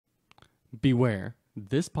Beware,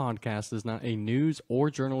 this podcast is not a news or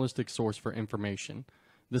journalistic source for information.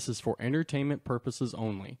 This is for entertainment purposes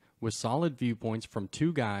only, with solid viewpoints from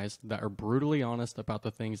two guys that are brutally honest about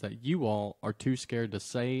the things that you all are too scared to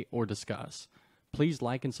say or discuss. Please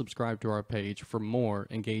like and subscribe to our page for more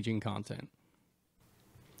engaging content.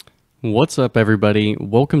 What's up, everybody?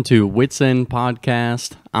 Welcome to Wits End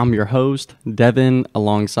Podcast. I'm your host, Devon,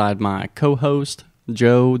 alongside my co-host,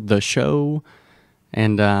 Joe, the show.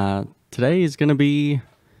 And today is going to be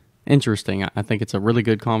interesting. I think it's a really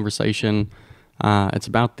good conversation. It's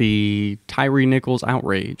about the Tyre Nichols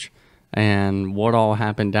outrage and what all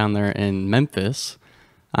happened down there in Memphis.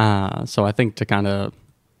 So I think to kind of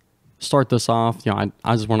start this off, I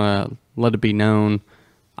just want to let it be known,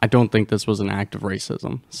 I don't think this was an act of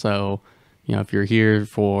racism. So, if you're here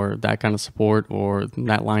for that kind of support or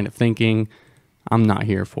that line of thinking, I'm not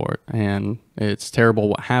here for it. And it's terrible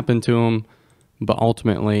what happened to him, but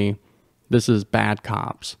ultimately, this is bad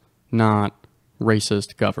cops, not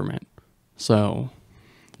racist government. So,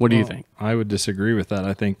 what do you think? I would disagree with that.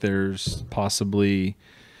 I think there's possibly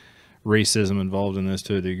racism involved in this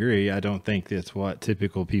to a degree. I don't think that's what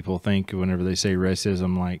typical people think whenever they say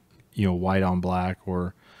racism, like, white on black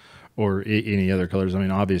or any other colors. I mean,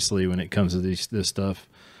 obviously, when it comes to this stuff,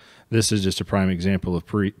 this is just a prime example of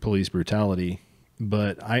police brutality.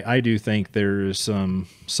 But I do think there is some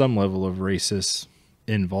level of racist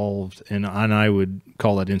involved, and I would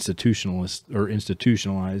call that institutionalized or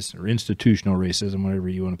institutional racism, whatever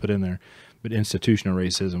you want to put in there. But institutional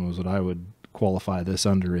racism was what I would qualify this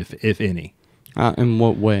under, if any. In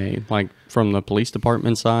what way? Like from the police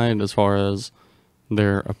department side, as far as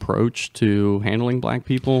their approach to handling black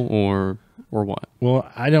people, or what? Well,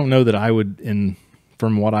 I don't know that I would,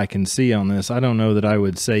 from what I can see on this, I don't know that I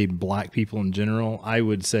would say black people in general. I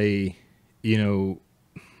would say,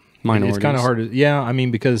 minorities. It's kind of hard to,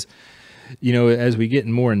 because, as we get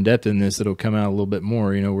more in depth in this, it'll come out a little bit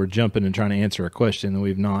more. We're jumping and trying to answer a question that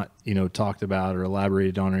we've not, talked about or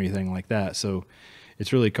elaborated on or anything like that. So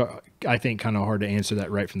it's really, I think, kind of hard to answer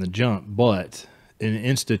that right from the jump. But in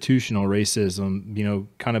institutional racism,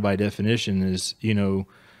 kind of by definition is,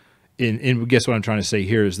 and guess what I'm trying to say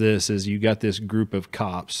here is you got this group of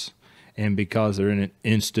cops, and because they're in an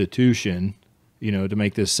institution, to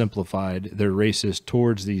make this simplified, they're racist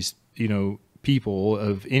towards these, people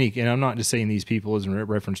of any, and I'm not just saying these people as in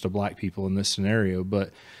reference to black people in this scenario,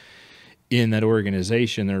 but in that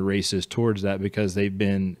organization, they're racist towards that because they've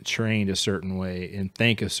been trained a certain way and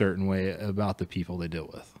think a certain way about the people they deal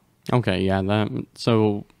with. Okay, yeah, and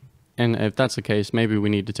if that's the case, maybe we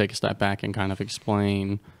need to take a step back and kind of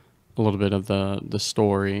explain a little bit of the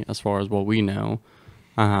story as far as what we know,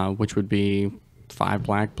 which would be 5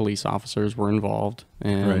 black police officers were involved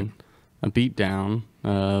in a beatdown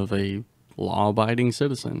of a law-abiding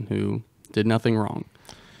citizen who did nothing wrong.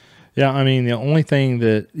 Yeah, I mean, the only thing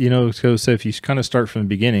that, so if you kind of start from the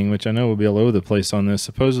beginning, which I know will be all over the place on this,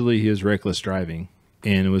 supposedly he was reckless driving,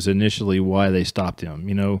 and it was initially why they stopped him,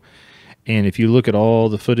 and if you look at all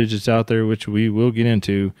the footage that's out there, which we will get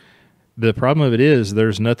into, the problem of it is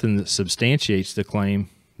there's nothing that substantiates the claim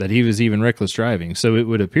that he was even reckless driving. So it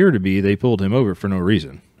would appear to be they pulled him over for no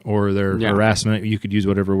reason, or their harassment. You could use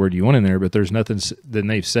whatever word you want in there, but there's nothing that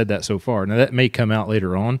they've said that so far. Now that may come out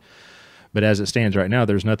later on, but as it stands right now,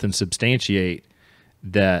 there's nothing substantiate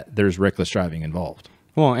that there's reckless driving involved.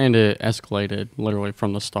 Well, and it escalated literally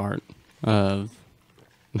from the start of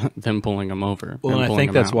them pulling him over. Well, and I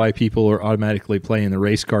think that's why people are automatically playing the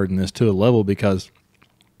race card in this to a level because,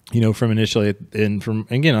 from initially, and from,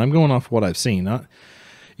 again, I'm going off what I've seen, not,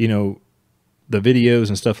 the videos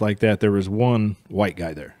and stuff like that, there was one white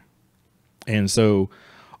guy there. And so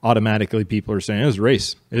automatically people are saying it was a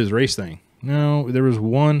race thing. No, there was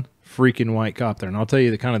one freaking white cop there. And I'll tell you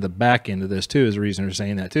the kind of the back end of this too, is the reason they're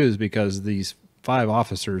saying that too, is because these 5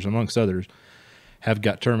 officers, amongst others, have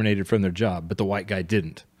got terminated from their job, but the white guy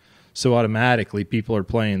didn't. So automatically people are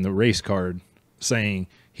playing the race card saying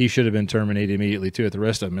he should have been terminated immediately too at the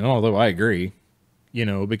rest of them. And although I agree,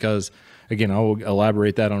 because again, I will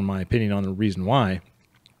elaborate that on my opinion on the reason why,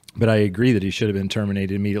 but I agree that he should have been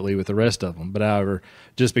terminated immediately with the rest of them. But however,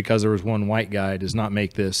 just because there was one white guy does not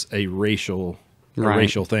make this a racial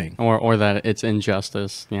thing. Or that it's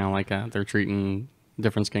injustice, they're treating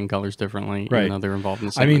different skin colors differently, even though they're involved in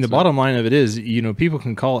the same incident. The bottom line of it is, people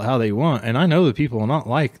can call it how they want, and I know that people will not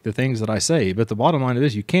like the things that I say, but the bottom line of it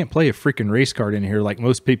is you can't play a freaking race card in here like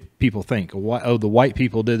most people think. Oh, the white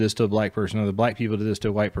people did this to a black person, or the black people did this to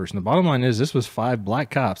a white person. The bottom line is this was 5 black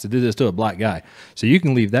cops that did this to a black guy. So you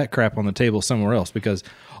can leave that crap on the table somewhere else, because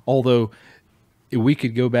although we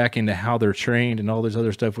could go back into how they're trained and all this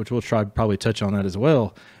other stuff, which we'll probably touch on that as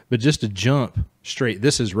well, But just to jump straight,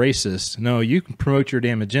 this is racist. No, you can promote your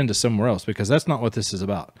damn agenda somewhere else, because that's not what this is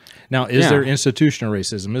about. Now, is there institutional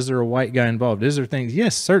racism? Is there a white guy involved? Is there things?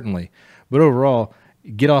 Yes, certainly. But overall,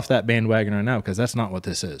 get off that bandwagon right now, because that's not what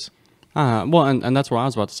this is. Well, and that's what I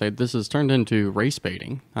was about to say. This has turned into race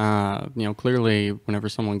baiting. Clearly, whenever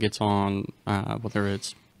someone gets on, whether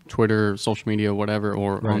it's Twitter, social media, whatever,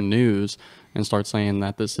 or on news, and starts saying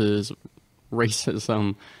that this is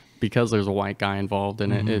racism because there's a white guy involved,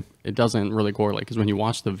 and it doesn't really correlate, because when you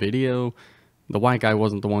watch the video, the white guy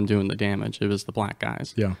wasn't the one doing the damage. It was the black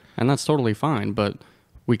guys. Yeah. And that's totally fine, but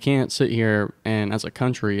we can't sit here and, as a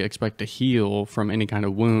country, expect to heal from any kind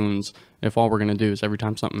of wounds if all we're going to do is every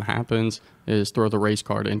time something happens is throw the race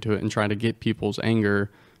card into it and try to get people's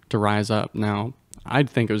anger to rise up. Now, I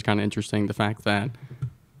think it was kind of interesting, the fact that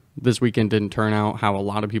this weekend didn't turn out how a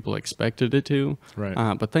lot of people expected it to. Right.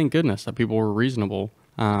 But thank goodness that people were reasonable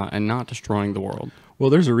and not destroying the world.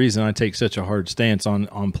 Well, there's a reason I take such a hard stance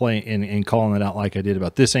on playing and calling it out like I did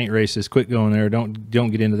about this ain't racist. Quit going there. Don't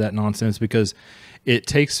get into that nonsense, because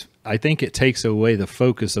I think it takes away the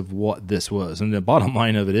focus of what this was. And the bottom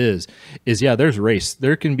line of it is yeah, there's race.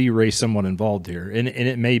 There can be race somewhat involved here, and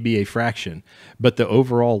it may be a fraction. But the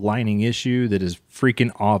overall lining issue that is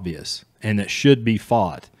freaking obvious and that should be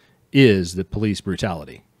fought is the police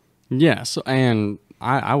brutality. Yes, and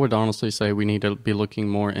I would honestly say we need to be looking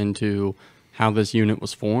more into how this unit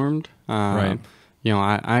was formed. Right.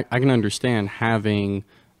 I can understand having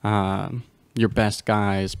your best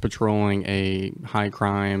guys patrolling a high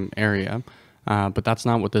crime area, but that's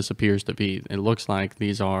not what this appears to be. It looks like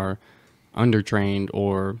these are undertrained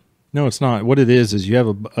or... No, it's not. What it is you have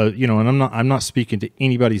and I'm not speaking to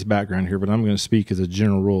anybody's background here, but I'm going to speak as a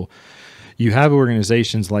general rule. You have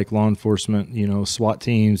organizations like law enforcement, SWAT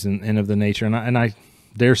teams and of the nature, and I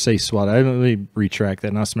dare say SWAT. I don't really retract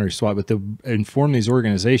that, not so much SWAT, but they inform these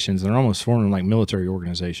organizations, and they're almost forming like military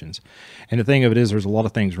organizations. And the thing of it is, there's a lot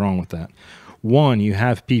of things wrong with that. One, you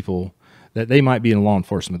have people that they might be in law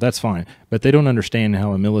enforcement, that's fine, but they don't understand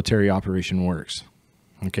how a military operation works.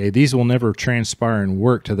 Okay, these will never transpire and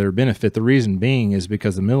work to their benefit. The reason being is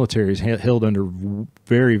because the military is held under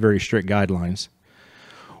very, very strict guidelines.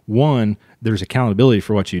 One, there's accountability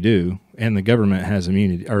for what you do, and the government has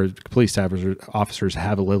immunity, or police officers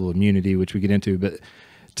have a level of immunity, which we get into. But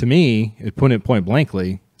to me, put it point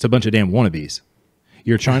blankly, it's a bunch of damn wannabes.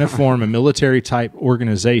 You're trying to form a military-type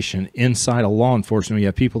organization inside a law enforcement. You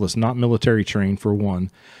have people that's not military trained, for one.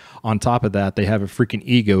 On top of that, they have a freaking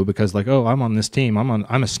ego because, like, oh, I'm on this team.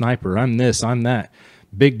 I'm a sniper. I'm this. I'm that.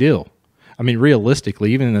 Big deal. I mean,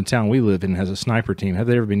 realistically, even in the town we live in has a sniper team. Have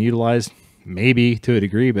they ever been utilized? Maybe to a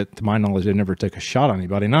degree, but to my knowledge, they never took a shot on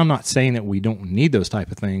anybody. And I'm not saying that we don't need those type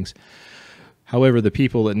of things. However, the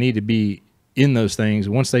people that need to be in those things,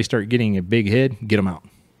 once they start getting a big head, get them out.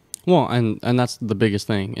 Well, and that's the biggest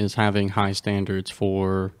thing, is having high standards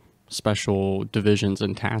for special divisions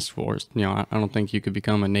and task force. I don't think you could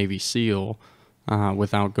become a Navy SEAL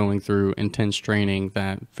without going through intense training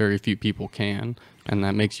that very few people can, and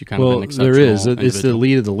that makes you kind of an exceptional individual. It's the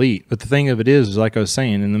elite of the elite. But the thing of it is, like I was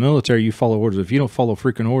saying, in the military, you follow orders. If you don't follow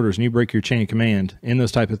freaking orders and you break your chain of command in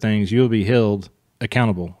those type of things, you'll be held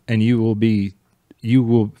accountable, and you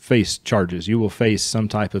will face charges. You will face some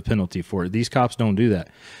type of penalty for it. These cops don't do that.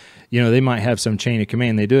 They might have some chain of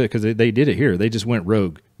command. They do it because they did it here. They just went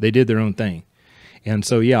rogue. They did their own thing. And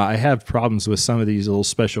so, yeah, I have problems with some of these little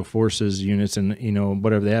special forces units and,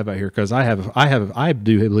 whatever they have out here, because I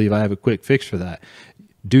do believe I have a quick fix for that.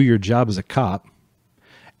 Do your job as a cop,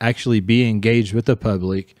 actually be engaged with the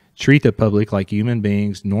public, treat the public like human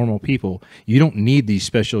beings, normal people. You don't need these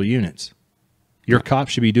special units. Your cop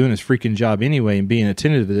should be doing his freaking job anyway and being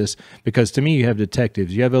attentive to this, because to me, you have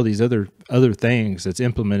detectives. You have all these other things that's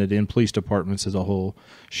implemented in police departments as a whole,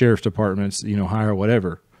 sheriff's departments, hire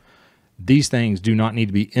whatever. These things do not need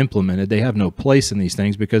to be implemented. They have no place in these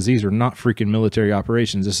things because these are not freaking military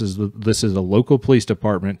operations. This is a local police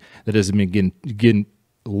department that has been getting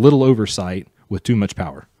little oversight with too much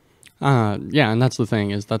power. Yeah, and that's the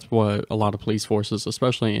thing, is that's what a lot of police forces,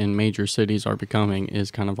 especially in major cities, are becoming,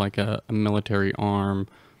 is kind of like a military arm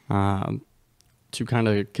to kind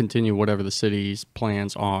of continue whatever the city's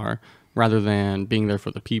plans are. Rather than being there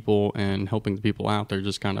for the people and helping the people out, they're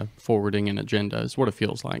just kind of forwarding an agenda, is what it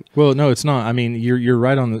feels like. Well, no, it's not. I mean, you're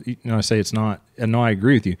right on the, I say it's not, and no, I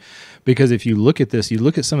agree with you. Because if you look at this, you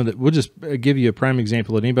look at some of the, we'll just give you a prime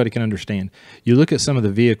example that anybody can understand. You look at some of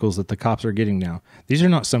the vehicles that the cops are getting now. These are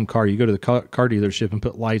not some car. You go to the car dealership and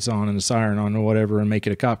put lights on and a siren on or whatever and make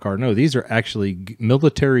it a cop car. No, these are actually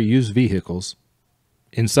military used vehicles,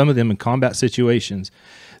 in some of them in combat situations,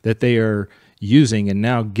 that they are using and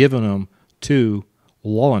now giving them to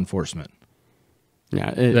law enforcement.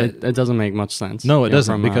 Yeah, it doesn't make much sense. No, it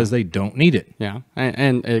doesn't, because they don't need it. Yeah,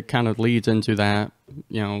 and it kind of leads into that,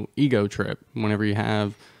 ego trip. Whenever you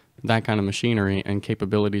have that kind of machinery and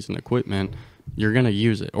capabilities and equipment, you're going to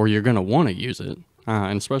use it, or you're going to want to use it.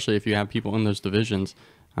 And especially if you have people in those divisions,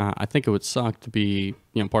 I think it would suck to be,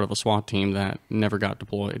 part of a SWAT team that never got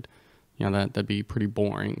deployed. That'd be pretty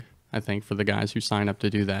boring, I think, for the guys who sign up to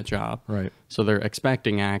do that job. Right. So they're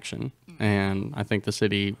expecting action, and I think the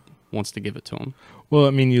city wants to give it to them. Well,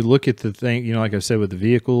 I mean, you look at the thing, like I said, with the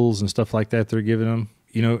vehicles and stuff like that they're giving them.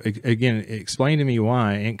 Again, explain to me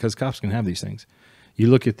why, because cops can have these things. You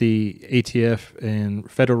look at the ATF and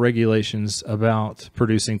federal regulations about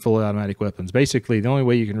producing fully automatic weapons. Basically, the only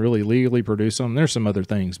way you can really legally produce them, there's some other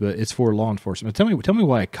things, but it's for law enforcement. Tell me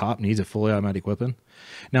why a cop needs a fully automatic weapon.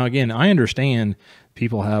 Now, again, I understand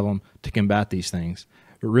people have them to combat these things,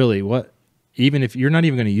 but really, even if you're not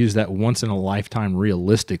even going to use that once in a lifetime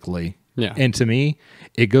realistically, yeah. And to me,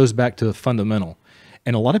 it goes back to the fundamental.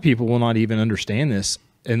 And a lot of people will not even understand this,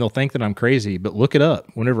 and they'll think that I'm crazy, but look it up.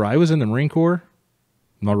 Whenever I was in the Marine Corps,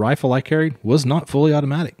 my rifle I carried was not fully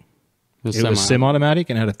automatic. It was semi-automatic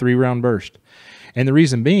and had a 3-round burst. And the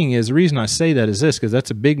reason I say that is this, because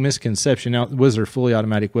that's a big misconception. Now, was there fully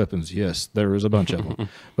automatic weapons? Yes, there was a bunch of them.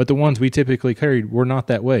 But the ones we typically carried were not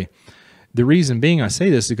that way. The reason being I say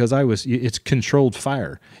this is because it's controlled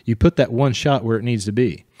fire. You put that one shot where it needs to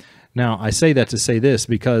be. Now, I say that to say this,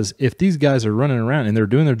 because if these guys are running around and they're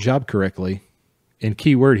doing their job correctly, and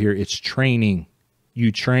key word here, it's training.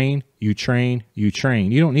 You train, you train, you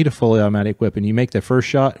train. You don't need a fully automatic weapon. You make the first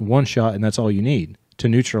shot, one shot, and that's all you need to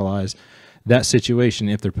neutralize that situation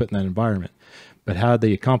if they're put in that environment. But how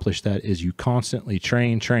they accomplish that is you constantly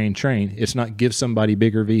train, train, train. It's not give somebody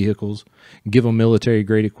bigger vehicles, give them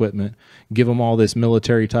military-grade equipment, give them all this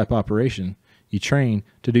military-type operation. You train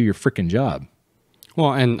to do your freaking job.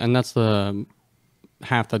 Well, and that's the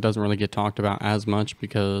half that doesn't really get talked about as much,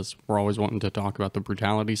 because we're always wanting to talk about the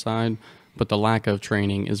brutality side. But the lack of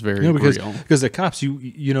training is very real. Because the cops,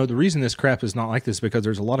 you know, the reason this crap is not like this is because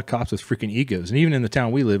there's a lot of cops with freaking egos. And even in the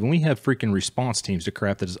town we live in, we have freaking response teams to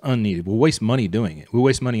crap that is unneeded. We waste money doing it. We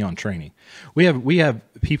waste money on training. We have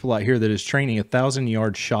people out here that is training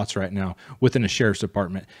 1,000-yard shots right now within a sheriff's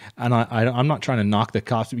department. And I'm not trying to knock the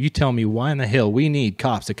cops. But you tell me why in the hell we need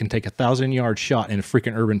cops that can take 1,000-yard shot in a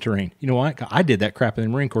freaking urban terrain. You know what? I did that crap in the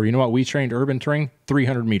Marine Corps. You know what? We trained urban terrain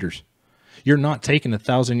 300 meters. You're not taking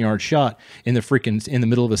 1,000-yard shot in the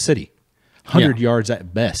middle of a city. 100 yards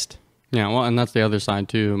at best. Yeah, well, and that's the other side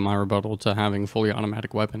too. My rebuttal to having a fully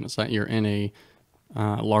automatic weapon is that you're in a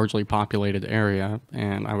largely populated area,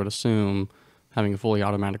 and I would assume having a fully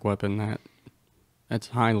automatic weapon that's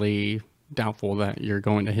highly doubtful that you're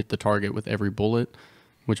going to hit the target with every bullet,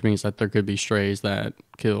 which means that there could be strays that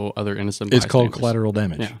kill other innocent bystanders. It's called collateral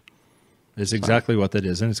damage. Yeah, it's exactly what that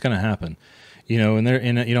is, and it's going to happen. You know,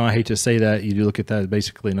 and I hate to say that. You do look at that as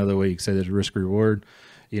basically another way you could say there's a risk reward.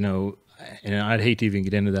 You know, and I'd hate to even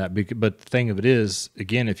get into that. But the thing of it is,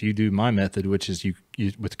 again, if you do my method, which is you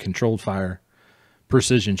with controlled fire,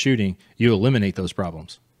 precision shooting, you eliminate those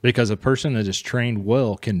problems. Because a person that is trained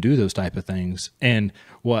well can do those type of things. And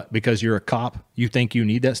because you're a cop, you think you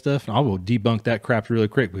need that stuff? And I will debunk that crap really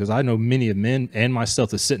quick, because I know many of men and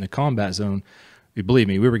myself that sit in a combat zone. Believe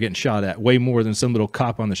me, we were getting shot at way more than some little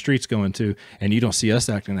cop on the streets going to, and you don't see us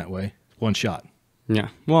acting that way. One shot. Yeah.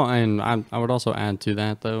 Well, and I would also add to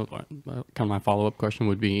that, though, kind of my follow-up question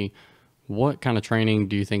would be, what kind of training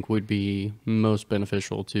do you think would be most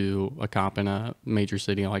beneficial to a cop in a major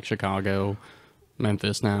city like Chicago,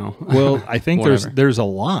 Memphis now? Well, I think there's a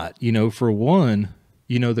lot. You know, for one,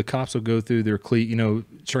 you know, the cops will go through their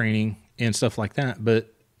training and stuff like that,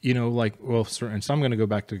 but you know, and so I'm going to go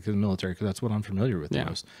back to the military because that's what I'm familiar with the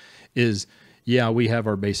most, we have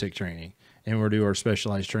our basic training and we'll do our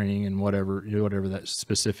specialized training and whatever that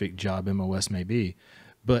specific job MOS may be.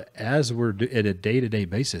 But as we're at a day-to-day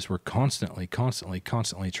basis, we're constantly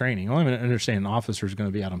training. Well, I understand an officer is going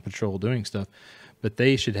to be out on patrol doing stuff, but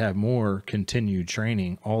they should have more continued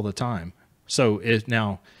training all the time. So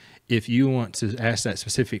if you want to ask that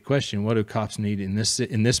specific question, what do cops need in this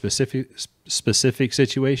specific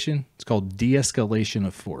situation? It's called de-escalation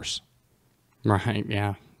of force. Right.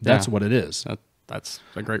 Yeah. That's what it is. That's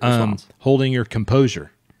a great response. Holding your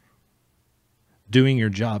composure, doing your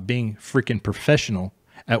job, being freaking professional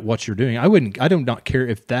at what you're doing. I do not care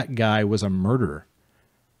if that guy was a murderer.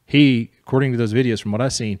 He, according to those videos from what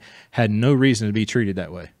I've seen, had no reason to be treated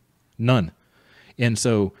that way. None. And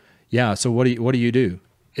so, so what do you do?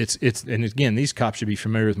 And again, these cops should be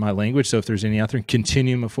familiar with my language. So if there's any out there,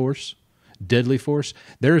 continuum of force, deadly force,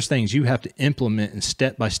 there's things you have to implement and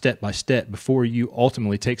step by step by step before you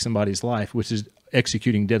ultimately take somebody's life, which is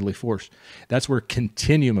executing deadly force. That's where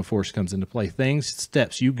continuum of force comes into play.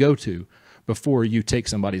 Steps you go to before you take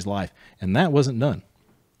somebody's life. And that wasn't done.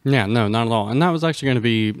 Yeah, no, not at all. And that was actually going to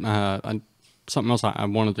be something else I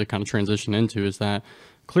wanted to kind of transition into, is that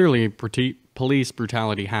clearly police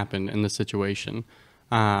brutality happened in this situation.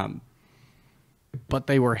 But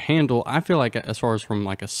they were handled, I feel like, as far as from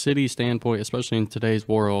like a city standpoint, especially in today's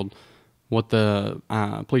world, what the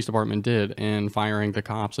police department did in firing the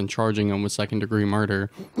cops and charging them with second-degree murder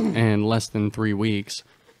in less than 3 weeks.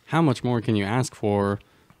 How much more can you ask for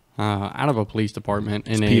out of a police department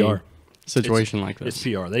in a situation like this? It's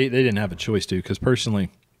PR. They didn't have a choice to, because personally,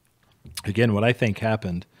 again, what I think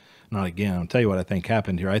happened, I'll tell you what I think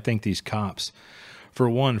happened here. I think these cops, for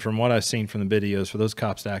one, from what I've seen from the videos, for those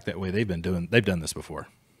cops to act that way, they've done this before.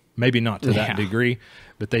 Maybe not to that degree,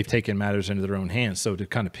 but they've taken matters into their own hands. So to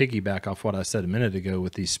kind of piggyback off what I said a minute ago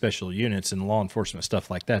with these special units and law enforcement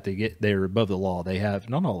stuff like that, they're above the law. They have,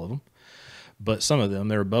 not all of them, but some of them,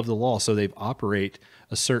 they're above the law, so they operate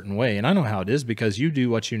a certain way. And I know how it is, because you do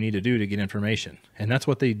what you need to do to get information. And that's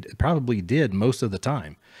what they probably did most of the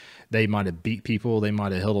time. They might have beat people. They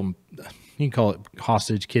might have held them, you can call it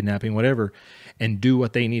hostage, kidnapping, whatever, and do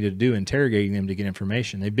what they needed to do, interrogating them to get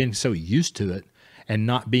information. They've been so used to it and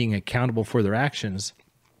not being accountable for their actions.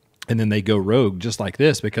 And then they go rogue just like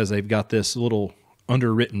this, because they've got this little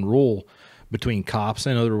underwritten rule between cops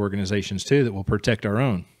and other organizations too that will protect our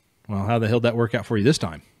own. Well, how the hell did that work out for you this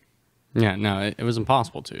time? Yeah, no, it was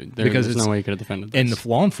impossible to. There's no way you could have defended this. And the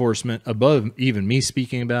law enforcement, above even me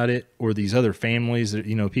speaking about it or these other families that,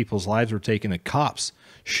 people's lives were taken, the cops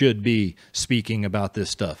should be speaking about this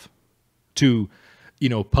stuff to,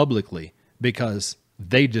 publicly, because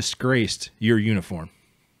they disgraced your uniform.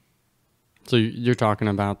 So you're talking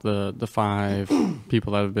about the 5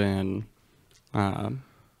 people that have been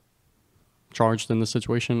charged in this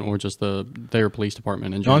situation, or just their police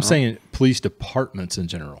department in general? No, I'm saying police departments in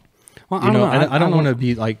general. Well, I don't want to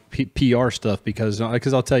be like PR stuff, because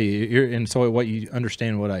I'll tell you, and so what you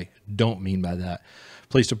understand what I don't mean by that.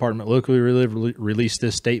 Police department locally released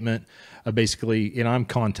this statement, basically, and I'm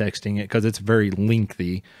contexting it because it's very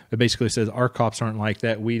lengthy. It basically says our cops aren't like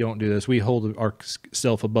that. We don't do this. We hold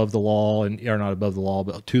ourselves above the law, and are not above the law,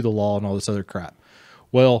 but to the law, and all this other crap.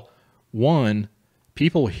 Well, one,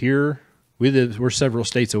 people here, we're several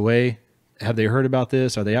states away. Have they heard about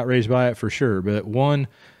this? Are they outraged by it? For sure. But one,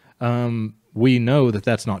 we know that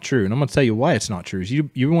that's not true. And I'm going to tell you why it's not true.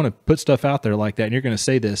 You want to put stuff out there like that, and you're going to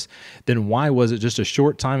say this, then why was it just a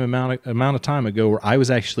short amount of time ago where I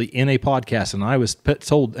was actually in a podcast and I was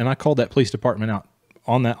told, and I called that police department out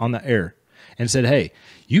on that air and said, hey,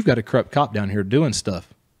 you've got a corrupt cop down here doing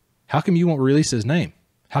stuff. How come you won't release his name?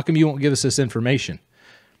 How come you won't give us this information?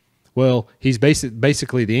 Well, he's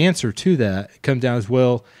basically the answer to that comes down as,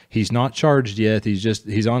 well, he's not charged yet.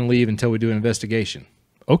 He's on leave until we do an investigation.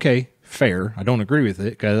 Okay, fair. I don't agree with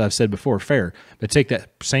it, because I've said before, fair. But take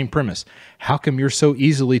that same premise. How come you're so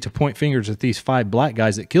easily to point fingers at these 5 black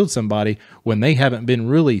guys that killed somebody when they haven't been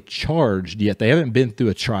really charged yet? They haven't been through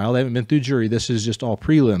a trial. They haven't been through jury. This is just all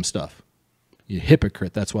prelim stuff. You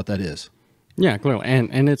hypocrite. That's what that is. Yeah, clearly.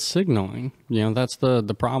 And it's signaling. That's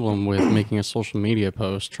the problem with making a social media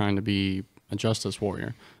post trying to be a justice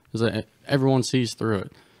warrior, is that everyone sees through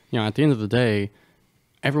it. At the end of the day,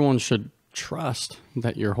 everyone should trust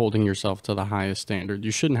that you're holding yourself to the highest standard.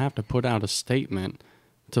 You shouldn't have to put out a statement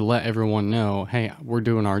to let everyone know, hey, we're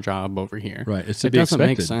doing our job over here. Right. It doesn't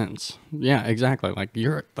make sense. Yeah, exactly. Like,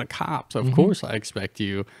 you're the cops. Of course I expect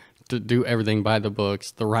you to do everything by the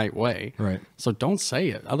books the right way. Right. So don't say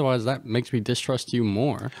it. Otherwise, that makes me distrust you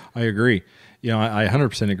more. I agree. I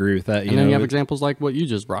 100% agree with that. And then you have examples like what you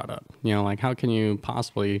just brought up. Like, how can you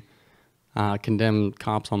possibly condemn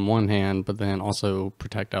cops on one hand, but then also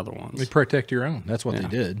protect other ones? They protect your own. That's what they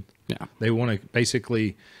did. Yeah. They want to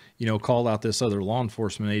basically, call out this other law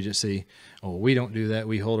enforcement agency. Oh, we don't do that.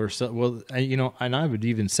 We hold ourselves. Well, and I would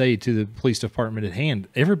even say to the police department at hand,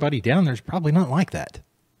 everybody down there is probably not like that.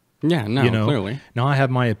 Yeah, no, clearly. Now, I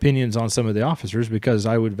have my opinions on some of the officers, because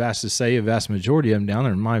I would say a vast majority of them down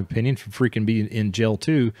there, in my opinion, for freaking be in jail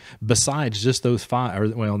too, besides just those 5. Or,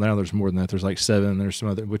 well, now there's more than that. There's like 7. There's some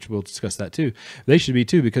other, which we'll discuss that too. They should be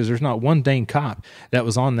too, because there's not one dang cop that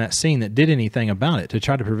was on that scene that did anything about it to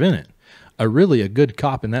try to prevent it. A good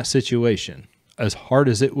cop in that situation, as hard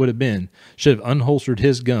as it would have been, should have unholstered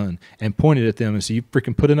his gun and pointed at them and said, you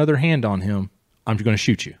freaking put another hand on him, I'm going to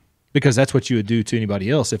shoot you. because that's what you would do to anybody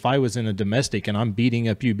else. If I was in a domestic and I'm beating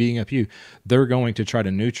up you, they're going to try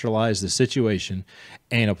to neutralize the situation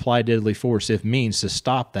and apply deadly force if means to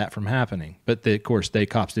stop that from happening. But of course,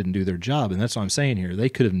 cops didn't do their job, and that's what I'm saying here. They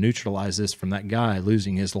could have neutralized this from that guy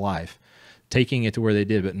losing his life, taking it to where they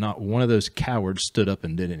did, but not one of those cowards stood up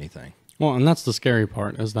and did anything. Well, and that's the scary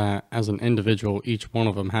part, is that as an individual, each one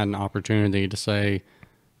of them had an opportunity to say,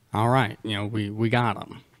 all right, we got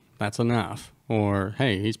him. That's enough. Or,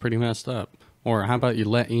 hey, he's pretty messed up. Or how about you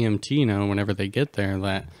let EMT know whenever they get there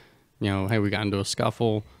that, hey, we got into a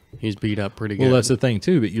scuffle. He's beat up pretty good. Well, that's the thing,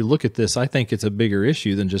 too. But you look at this, I think it's a bigger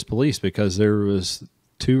issue than just police, because there was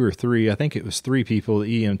 2 or 3, I think it was 3 people,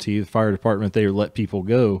 the EMT, the fire department, they let people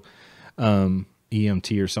go,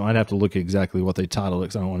 EMT or something. I'd have to look at exactly what they titled it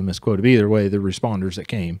because I don't want to misquote it. But either way, the responders that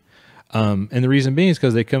came. And the reason being is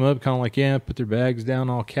because they come up kind of like, put their bags down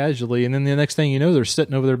all casually. And then the next thing you know, they're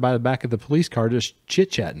sitting over there by the back of the police car just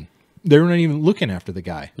chit-chatting. They were not even looking after the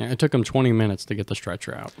guy. Yeah, it took them 20 minutes to get the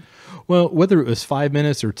stretcher out. Well, whether it was 5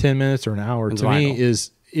 minutes or 10 minutes or an hour, to me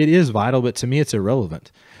it is vital, but to me it's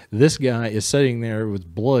irrelevant. This guy is sitting there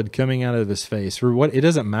with blood coming out of his face. For what, it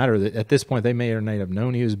doesn't matter that at this point they may or may have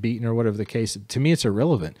known he was beaten or whatever the case. To me, it's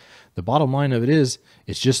irrelevant. The bottom line of it is,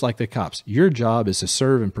 it's just like the cops. Your job is to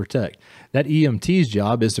serve and protect. That EMT's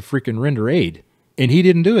job is to freaking render aid. And he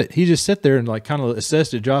didn't do it. He just sat there and like kind of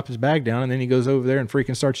assessed it, dropped his bag down, and then he goes over there and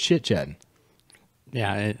freaking starts chit-chatting.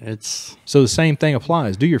 Yeah, it's... So the same thing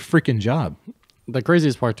applies. Do your freaking job. The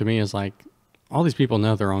craziest part to me is like, all these people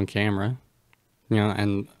know they're on camera.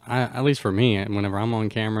 And at least for me, whenever I'm on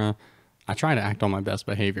camera, I try to act on my best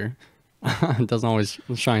behavior. It doesn't always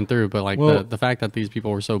shine through, but like the fact that these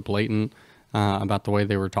people were so blatant about the way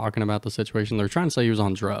they were talking about the situation, they're trying to say he was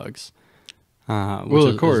on drugs. Well,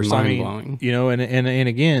 of course, is mind-blowing. And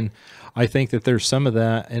again, I think that there's some of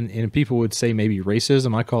that, and people would say maybe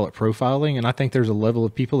racism. I call it profiling, and I think there's a level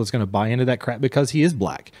of people that's going to buy into that crap because he is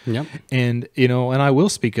black. Yep. And and I will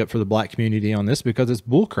speak up for the black community on this because it's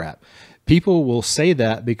bull crap. People will say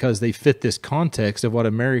that because they fit this context of what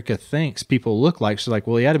America thinks people look like. So like,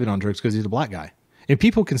 well, he had to be on drugs because he's a black guy. And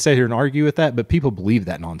people can sit here and argue with that, but people believe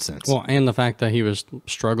that nonsense. Well, and the fact that he was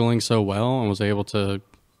struggling so well and was able to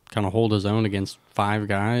kind of hold his own against 5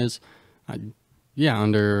 guys.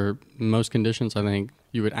 Under most conditions, I think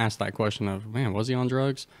you would ask that question of, man, was he on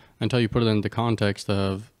drugs? Until you put it into context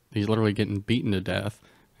of he's literally getting beaten to death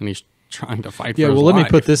and he's trying to fight for his life. Let me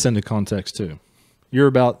put this into context too. You're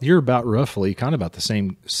about roughly kind of about the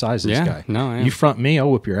same size as this guy. No, I am. You front me, I'll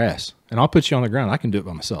whip your ass. And I'll put you on the ground. I can do it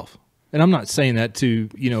by myself. And I'm not saying that to,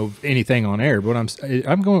 anything on air, but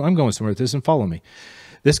I'm going somewhere with this, and follow me.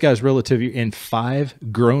 This guy's relative, and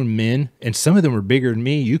 5 grown men, and some of them were bigger than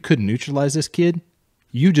me. You couldn't neutralize this kid.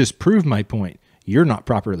 You just proved my point. You're not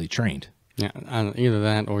properly trained. Yeah, either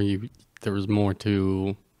that or there was more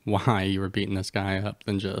to why you were beating this guy up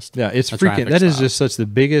than just it's freaking. That is just such the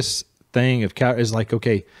biggest thing of is like,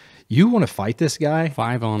 okay, you want to fight this guy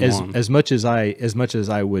 5-on-1 as much as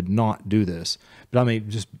I would not do this, but I mean,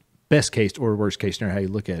 just best case or worst case scenario, how you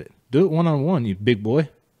look at it. Do it 1-on-1, you big boy.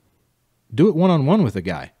 Do it 1-on-1 with a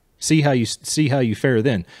guy. See how you fare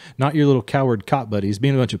then. Not your little coward cop buddies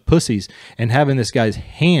being a bunch of pussies and having this guy's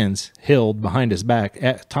hands held behind his back,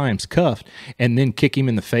 at times cuffed, and then kick him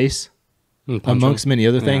in the face amongst many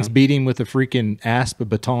other things. Beat him with a freaking asp, a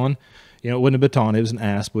baton. It wasn't a baton, it was an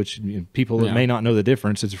asp, which people that may not know the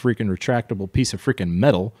difference, it's a freaking retractable piece of freaking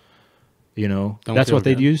metal. That's what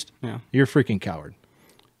they'd used. Yeah. You're a freaking coward.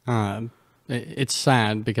 It's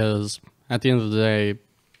sad because at the end of the day,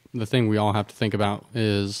 the thing we all have to think about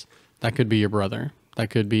is that could be your brother. That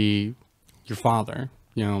could be your father,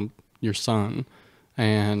 your son.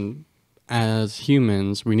 And as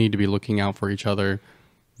humans, we need to be looking out for each other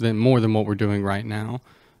more than what we're doing right now.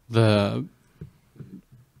 The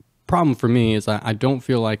problem for me is that I don't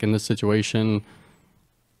feel like in this situation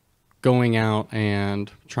going out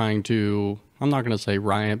and trying to, I'm not going to say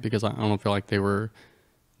riot because I don't feel like they were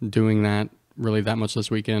doing that really that much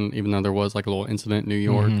this weekend, even though there was like a little incident in New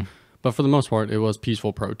York. Mm-hmm. But for the most part, it was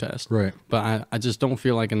peaceful protest. Right. But I just don't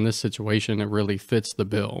feel like in this situation it really fits the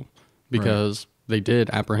bill because they did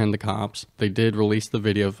apprehend the cops. They did release the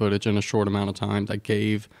video footage in a short amount of time that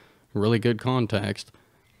gave really good context.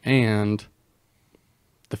 And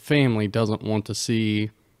the family doesn't want to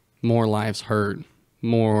see more lives hurt,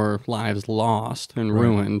 more lives lost and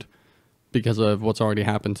ruined because of what's already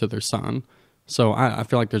happened to their son. So I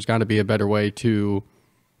feel like there's got to be a better way to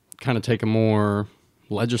kind of take a more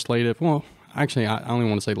legislative, well, actually, I only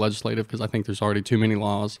want to say legislative because I think there's already too many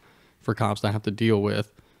laws for cops to have to deal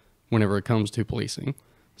with whenever it comes to policing.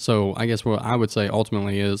 So I guess what I would say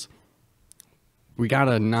ultimately is we got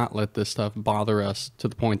to not let this stuff bother us to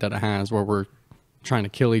the point that it has where we're trying to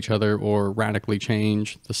kill each other or radically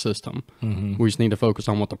change the system. We just need to focus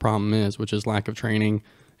on what the problem is, which is lack of training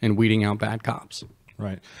and weeding out bad cops.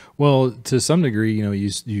 Right. Well, to some degree, you know,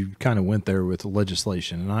 you kind of went there with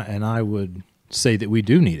legislation, and I would say that we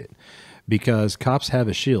do need it because cops have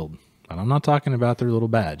a shield. And I'm not talking about their little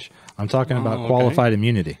badge. I'm talking about qualified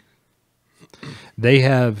immunity. They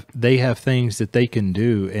have things that they can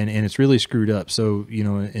do, and it's really screwed up. So, you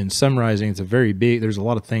know, in summarizing, it's a very big, there's a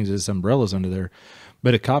lot of things as umbrellas under there,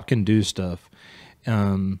 but a cop can do stuff.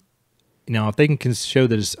 Now, if they can show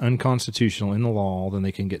that it's unconstitutional in the law, then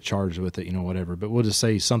they can get charged with it, you know, whatever. But we'll just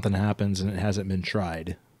say something happens and it hasn't been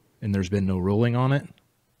tried and there's been no ruling on it,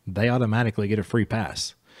 they automatically get a free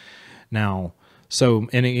pass. Now, so,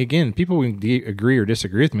 and again, people can agree or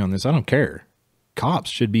disagree with me on this. I don't care. Cops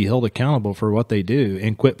should be held accountable for what they do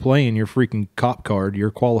and quit playing your freaking cop card,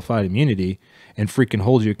 your qualified immunity, and freaking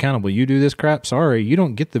hold you accountable. You do this crap, sorry, you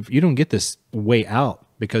don't get this way out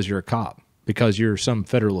because you're a cop, because you're some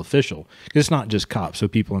federal official. It's not just cops, so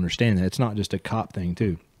people understand that. It's not just a cop thing,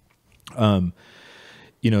 too. You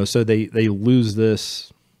know, so they lose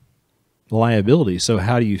this liability. So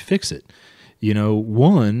how do you fix it? You know,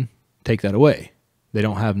 one, take that away. They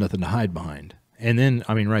don't have nothing to hide behind. And then,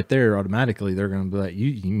 I mean, right there, automatically, they're going to be like,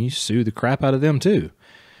 you sue the crap out of them, too.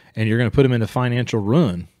 And you're going to put them in a financial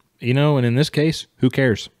ruin. You know, and in this case, who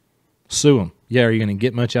cares? Sue them. Yeah, are you going to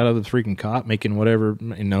get much out of the freaking cop making whatever?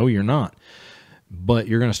 No, you're not. But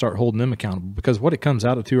you're going to start holding them accountable, because what it comes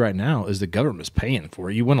out to right now is the government's paying for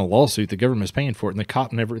it. You win a lawsuit, the government's paying for it, and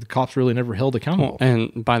the cops really never held accountable. Well,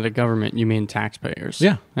 and by the government, you mean taxpayers.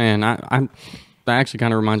 Yeah. And that actually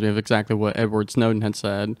kind of reminds me of exactly what Edward Snowden had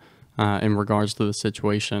said in regards to the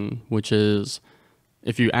situation, which is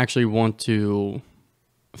if you actually want to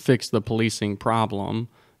fix the policing problem,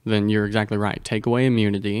 then you're exactly right. Take away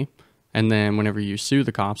immunity, and then whenever you sue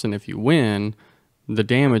the cops, and if you win, the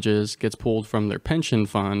damages gets pulled from their pension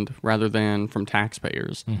fund rather than from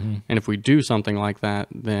taxpayers. And if we do something like that,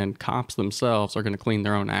 then cops themselves are going to clean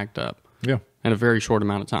their own act up in a very short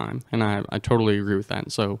amount of time. And I totally agree with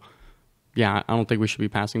that. So, yeah, I don't think we should be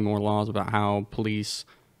passing more laws about how police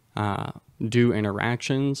do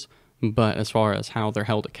interactions. But as far as how they're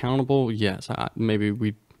held accountable, yes,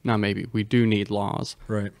 we do need laws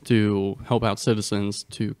to help out citizens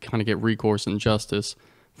to kind of get recourse and justice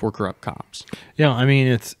for corrupt cops. Yeah, I mean,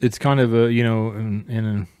 it's kind of a, you know,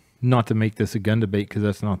 and not to make this a gun debate because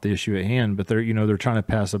that's not the issue at hand, but they're trying to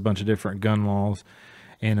pass a bunch of different gun laws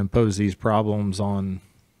and impose these problems on,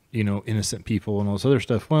 you know, innocent people and all this other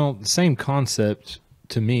stuff. Well, the same concept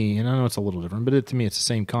to me, and I know it's a little different, but to me it's the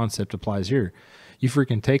same concept applies here. You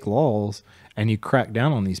freaking take laws and you crack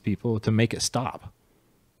down on these people to make it stop.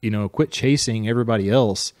 You know, quit chasing everybody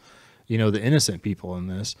else, you know, the innocent people in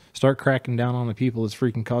this. Start cracking down on the people that's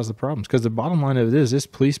freaking caused the problems. Because the bottom line of it is this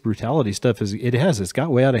police brutality stuff it's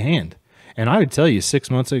got way out of hand. And I would tell you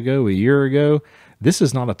 6 months ago, a year ago, this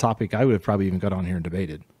is not a topic I would have probably even got on here and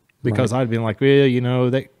debated. Because I'd been like, well, you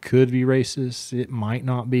know, that could be racist. It might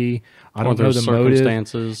not be. I don't know the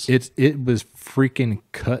circumstances. Motive. It was freaking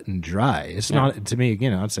cut and dry. It's not, to me,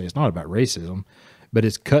 again, I'd say it's not about racism, but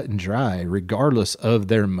it's cut and dry. Regardless of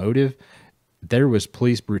their motive, there was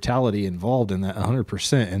police brutality involved in that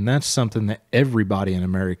 100%. And that's something that everybody in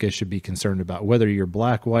America should be concerned about. Whether you're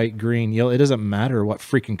black, white, green, yellow, it doesn't matter what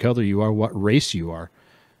freaking color you are, what race you are.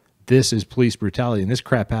 This is police brutality, and this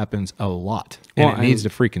crap happens a lot, and it needs to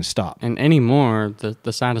freaking stop. And anymore,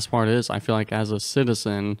 the saddest part is I feel like as a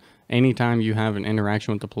citizen, anytime you have an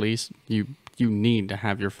interaction with the police, you need to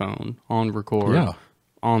have your phone on record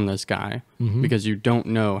on this guy because you don't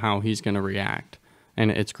know how he's going to react. And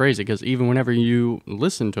it's crazy because even whenever you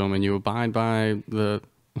listen to him and you abide by the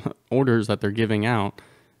orders that they're giving out,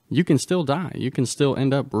 you can still die. You can still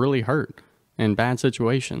end up really hurt in bad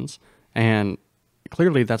situations. And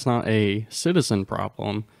clearly that's not a citizen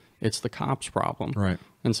problem. It's the cops' problem. Right.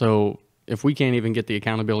 And so if we can't even get the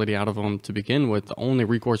accountability out of them to begin with, the only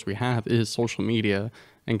recourse we have is social media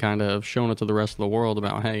and kind of showing it to the rest of the world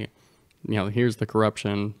about, hey, you know, here's the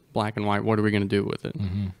corruption, black and white. What are we going to do with it?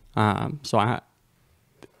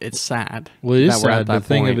 It's sad. Well, it is sad. The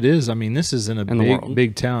thing of it is, I mean, this is in a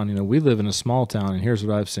big town. You know, we live in a small town, and here's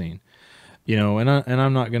what I've seen. You know, and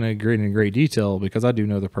I'm not going to agree in great detail because I do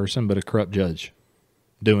know the person, but a corrupt judge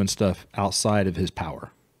doing stuff outside of his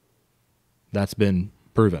power. That's been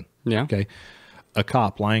proven. Yeah. Okay. A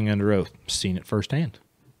cop lying under oath. Seen it firsthand.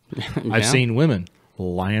 I've seen women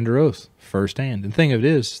lie under oath firsthand. And the thing of it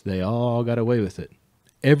is, they all got away with it.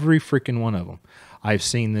 Every freaking one of them. I've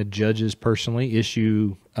seen the judges personally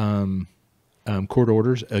issue court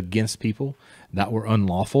orders against people that were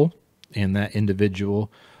unlawful, and that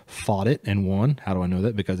individual fought it and won. How do I know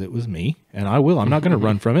that? Because it was me, and I will. I'm not going to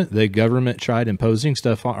run from it. The government tried imposing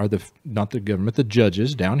stuff on, or not the government, the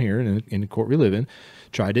judges down here in the court we live in,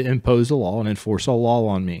 tried to impose a law and enforce a law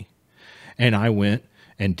on me. And I went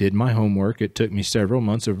and did my homework. It took me several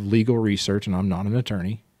months of legal research, and I'm not an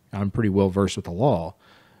attorney. I'm pretty well versed with the law.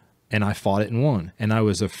 And I fought it and won. And I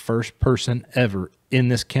was the first person ever in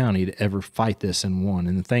this county to ever fight this and won.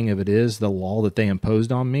 And the thing of it is, the law that they imposed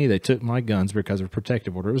on me, they took my guns because of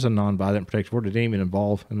protective order. It was a nonviolent protective order. It didn't even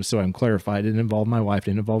involve, and so I'm clarified, it didn't involve my wife,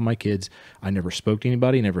 didn't involve my kids. I never spoke to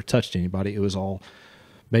anybody, never touched anybody. It was all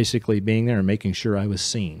basically being there and making sure I was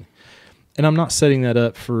seen. And I'm not setting that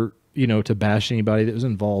up for, to bash anybody that was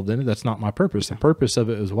involved in it. That's not my purpose. The purpose of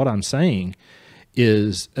it is what I'm saying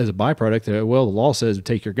is, as a byproduct, that, well, the law says to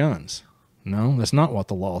take your guns. No, that's not what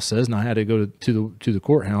the law says. And I had to go to the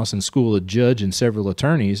courthouse and school a judge and several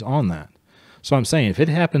attorneys on that. So I'm saying, if it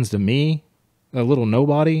happens to me, a little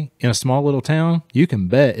nobody in a small little town, you can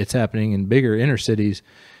bet it's happening in bigger inner cities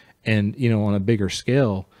and, on a bigger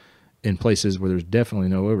scale in places where there's definitely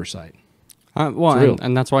no oversight.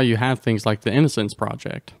 And that's why you have things like the Innocence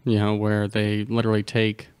Project, where they literally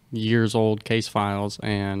take years old case files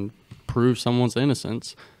and prove someone's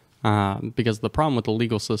innocence, because the problem with the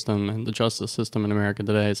legal system and the justice system in America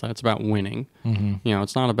today is that it's about winning.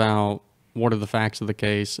 It's not about what are the facts of the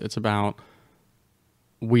case. It's about,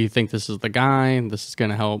 we think this is the guy, this is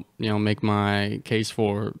going to help make my case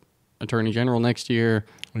for attorney general next year.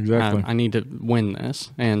 Exactly. I need to win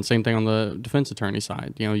this. And same thing on the defense attorney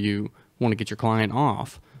side. You want to get your client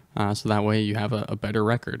off, so that way you have a better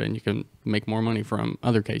record and you can make more money from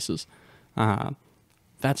other cases.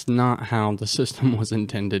 That's not how the system was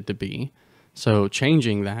intended to be. So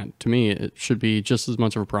changing that, to me, it should be just as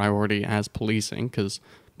much of a priority as policing, because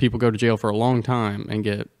people go to jail for a long time and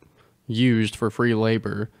get used for free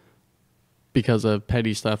labor because of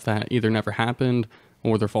petty stuff that either never happened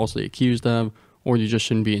or they're falsely accused of, or you just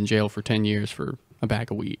shouldn't be in jail for 10 years for a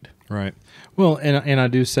bag of weed. Right. Well, and I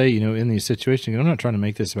do say, in these situations, I'm not trying to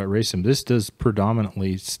make this about racism. This does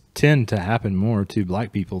predominantly tend to happen more to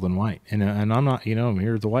black people than white. And I'm not, I'm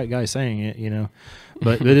here as a white guy saying it,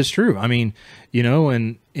 but it's true. I mean,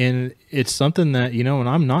 and it's something that, and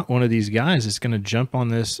I'm not one of these guys that's going to jump on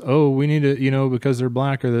this. Oh, we need to, because they're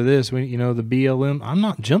black or they're this, the BLM. I'm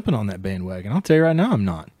not jumping on that bandwagon. I'll tell you right now, I'm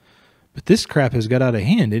not. But this crap has got out of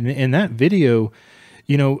hand. And that video,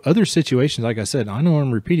 other situations, like I said, I know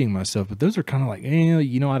I'm repeating myself, but those are kind of like,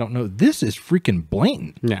 I don't know. This is freaking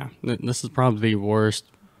blatant. Yeah, this is probably the worst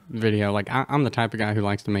video. Like, I'm the type of guy who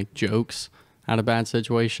likes to make jokes out of bad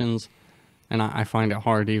situations, and I find it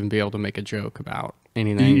hard to even be able to make a joke about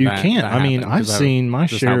anything. You can't. I mean, I've seen my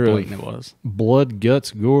share of blood,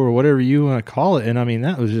 guts, gore, whatever you want to call it, and I mean,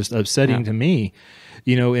 that was just upsetting to me.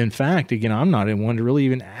 In fact, again, I'm not in one to really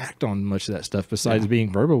even act on much of that stuff besides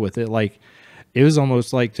being verbal with it. Like, it was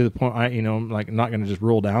almost like to the point, I'm like not going to just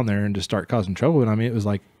roll down there and just start causing trouble. And I mean, it was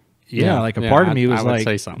like, like a part of me was like,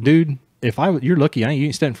 dude, you're lucky you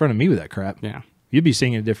ain't standing in front of me with that crap. Yeah. You'd be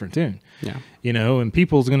singing a different tune. Yeah. And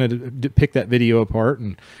people's going to pick that video apart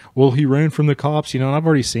and, well, he ran from the cops, and I've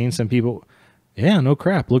already seen some people. Yeah, no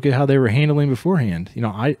crap. Look at how they were handling beforehand.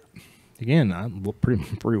 I'm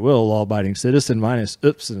pretty well law-abiding citizen minus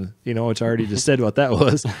oops, and it's already just said what that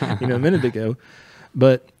was, a minute ago.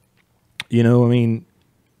 But I mean,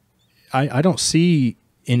 I don't see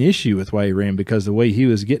an issue with why he ran, because the way he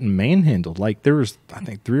was getting manhandled, like there was, I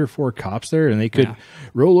think, 3 or 4 cops there, and they could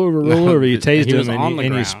roll over. You tased him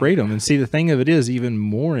and you sprayed him. And see, the thing of it is even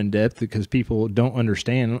more in depth, because people don't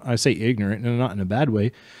understand. I say ignorant, and not in a bad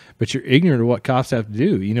way, but you're ignorant of what cops have to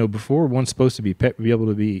do. Before one's supposed to be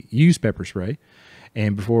able to use pepper spray,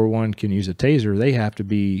 and before one can use a taser, they have to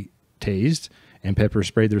be tased and pepper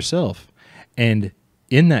sprayed themselves. And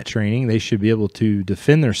in that training, they should be able to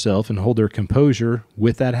defend themselves and hold their composure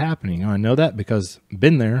with that happening. I know that because I've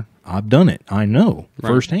been there. I've done it. I know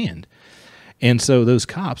firsthand. And so those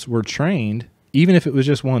cops were trained, even if it was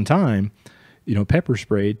just one time, pepper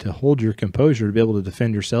sprayed to hold your composure, to be able to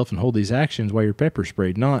defend yourself and hold these actions while you're pepper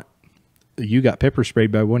sprayed. Not you got pepper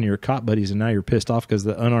sprayed by one of your cop buddies and now you're pissed off because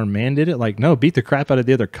the unarmed man did it. Like, no, beat the crap out of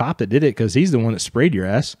the other cop that did it, because he's the one that sprayed your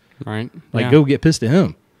ass. Right. Like, go get pissed at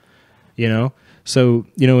him, So,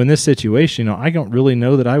 in this situation, I don't really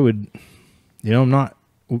know that I would, I'm not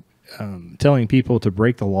telling people to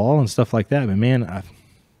break the law and stuff like that. But, man,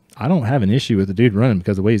 I don't have an issue with the dude running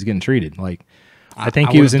because of the way he's getting treated. Like, I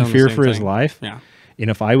think he was in fear for his life. Yeah. And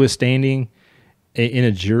if I was standing in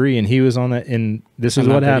a jury and he was on that, and this is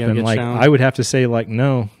what happened, like, I would have to say, like,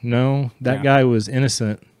 no, that guy was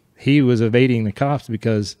innocent. He was evading the cops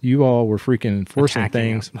because you all were freaking enforcing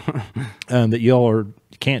Attacking things that you all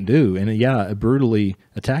can't do. And brutally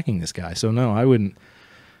attacking this guy. So no, I wouldn't,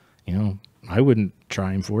 I wouldn't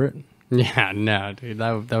try him for it. Yeah, no, dude,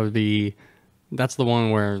 that would be, that's the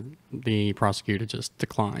one where the prosecutor just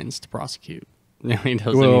declines to prosecute. He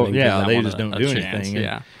doesn't even give that they one just don't a do chance.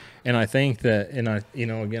 anything. And I think that,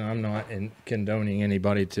 again, I'm not condoning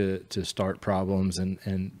anybody to start problems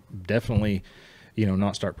and definitely,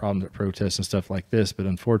 not start problems at protests and stuff like this. But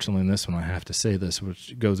unfortunately, in this one, I have to say this,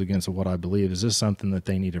 which goes against what I believe. Is this something that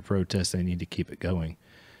they need to protest? They need to keep it going.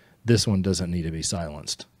 This one doesn't need to be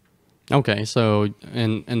silenced. Okay, so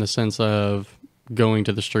in the sense of going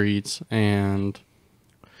to the streets and...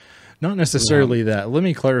 Not necessarily that. Let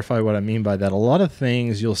me clarify what I mean by that. A lot of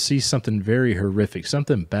things, you'll see something very horrific,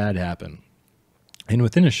 something bad happen. And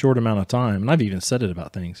within a short amount of time, and I've even said it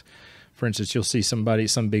about things, for instance, you'll see somebody,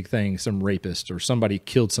 some big thing, some rapist or somebody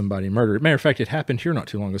killed somebody, murdered. Matter of fact, it happened here not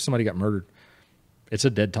too long ago. Somebody got murdered. It's a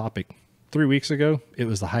dead topic. 3 weeks ago, it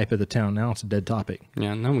was the hype of the town. Now it's a dead topic.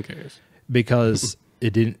 Yeah, no one cares. Because people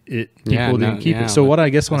didn't keep it. So what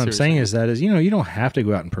I'm saying is you don't have to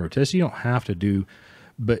go out and protest. You don't have to do,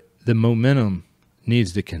 but the momentum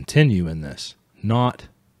needs to continue in this, not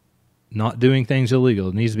doing things illegal.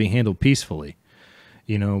 It needs to be handled peacefully,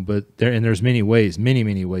 but there's many ways to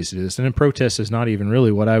do this. And then protest is not even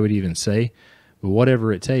really what I would even say, but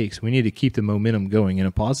whatever it takes, we need to keep the momentum going in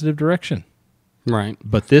a positive direction. Right.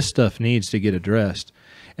 But this stuff needs to get addressed.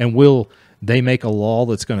 And will they make a law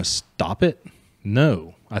that's going to stop it?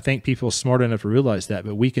 No. I think people are smart enough to realize that,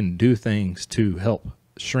 but we can do things to help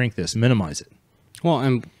shrink this, minimize it. Well,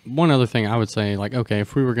 and one other thing I would say, okay,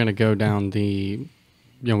 if we were going to go down the,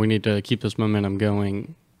 we need to keep this momentum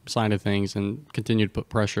going side of things and continue to put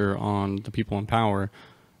pressure on the people in power,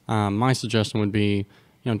 my suggestion would be,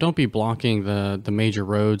 don't be blocking the major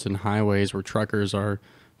roads and highways where truckers are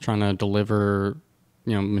trying to deliver,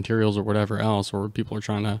 materials or whatever else, or people are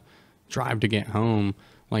trying to drive to get home.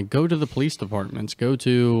 Go to the police departments, go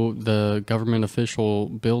to the government official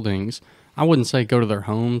buildings. I wouldn't say go to their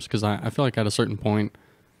homes, because I feel like at a certain point,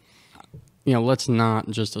 let's not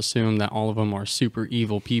just assume that all of them are super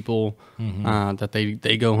evil people, that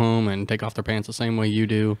they go home and take off their pants the same way you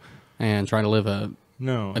do and try to live a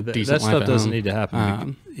decent that life stuff at doesn't home. need to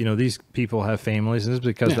happen. These people have families, and it's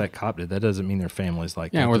because that cop did. That doesn't mean their families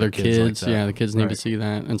like that. Yeah, or their kids. Like that. Yeah, the kids need to see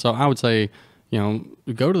that. And so I would say,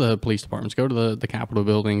 go to the police departments, go to the Capitol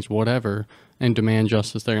buildings, whatever, and demand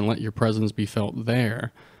justice there and let your presence be felt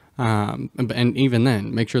there. And even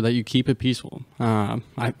then, make sure that you keep it peaceful.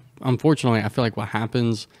 Unfortunately, I feel like what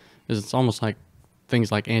happens is it's almost like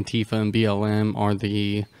things like Antifa and BLM are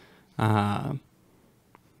the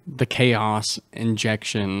chaos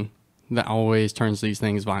injection that always turns these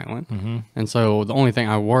things violent. And so the only thing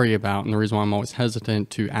I worry about, and the reason why I'm always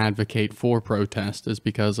hesitant to advocate for protest, is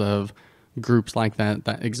because of groups like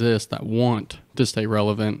that exist that want to stay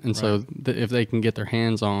relevant. And so if they can get their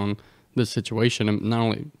hands on this situation, and not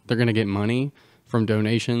only they're going to get money from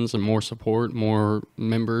donations and more support, more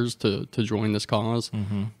members to join this cause.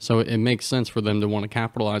 So it makes sense for them to want to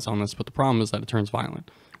capitalize on this. But the problem is that it turns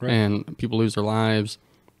violent and people lose their lives.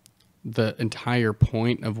 The entire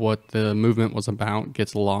point of what the movement was about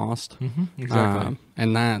gets lost. Exactly.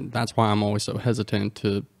 And that's why I'm always so hesitant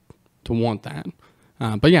to want that.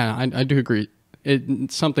 But yeah, I do agree.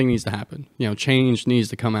 Something needs to happen. Change needs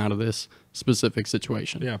to come out of this specific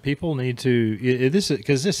situation. Yeah, people need to.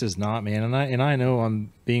 Because this is not, man. And I know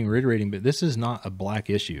I'm being reiterating, but this is not a black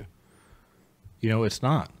issue. It's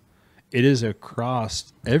not. It is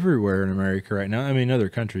across everywhere in America right now. I mean, other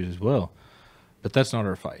countries as well. But that's not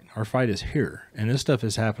our fight. Our fight is here, and this stuff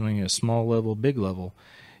is happening at a small level, big level.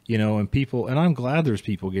 And I'm glad there's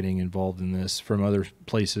people getting involved in this from other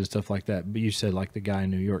places, stuff like that. But you said like the guy in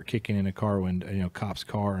New York kicking in a car window, cop's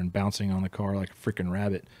car, and bouncing on the car like a freaking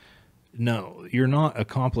rabbit. No, you're not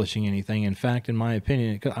accomplishing anything. In fact, in my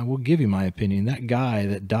opinion, I will give you my opinion, that guy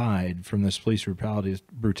that died from this police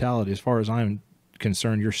brutality, as far as I'm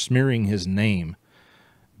concerned, you're smearing his name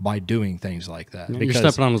by doing things like that. You're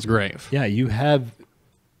stepping on his grave. Yeah, you have,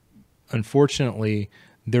 unfortunately,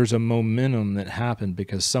 there's a momentum that happened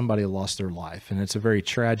because somebody lost their life, and it's a very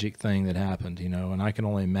tragic thing that happened, and I can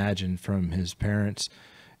only imagine from his parents,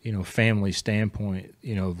 family standpoint,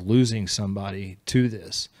 of losing somebody to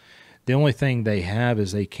this. The only thing they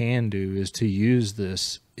have they can do is to use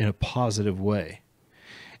this in a positive way.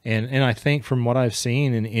 And I think from what I've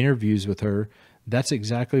seen in interviews with her, that's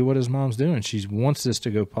exactly what his mom's doing. She wants this to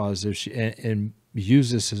go positive and use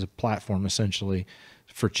this as a platform, essentially,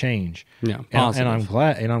 for change. Yeah, and I'm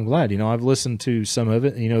glad. You know, I've listened to some of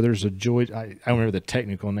it. You know, there's a George. I don't remember the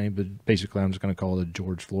technical name, but basically, I'm just going to call it the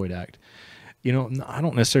George Floyd Act. You know, I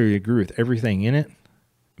don't necessarily agree with everything in it,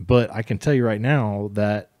 but I can tell you right now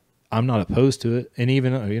that I'm not opposed to it. And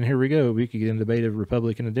here we go. We could get in a debate of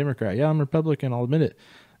Republican and Democrat. Yeah, I'm Republican. I'll admit it.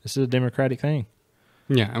 This is a Democratic thing.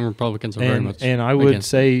 Yeah, and Republicans are very much. And I would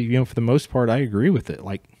say, you know, for the most part, I agree with it.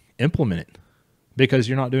 Like, implement it, because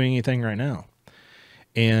you're not doing anything right now.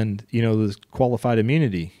 And, you know, the qualified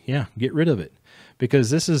immunity, yeah, get rid of it,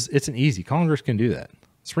 because it's an easy. Congress can do that.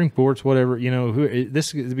 Supreme Courts, whatever, you know,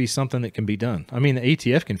 this could be something that can be done. I mean, the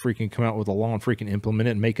ATF can freaking come out with a law and freaking implement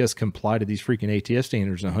it and make us comply to these freaking ATF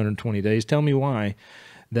standards in 120 days. Tell me why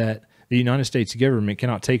that the United States government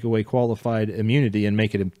cannot take away qualified immunity and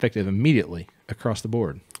make it effective immediately across the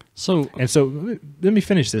board. So let me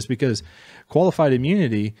finish this, because qualified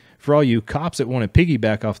immunity, for all you cops that want to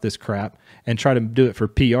piggyback off this crap and try to do it for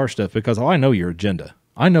PR stuff, because I know your agenda.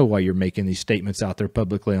 I know why you're making these statements out there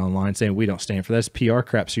publicly online saying we don't stand for that. It's PR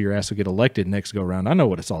crap, so your ass will get elected next go around. I know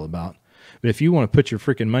what it's all about. But if you want to put your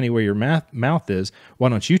freaking money where your mouth is, why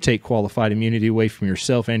don't you take qualified immunity away from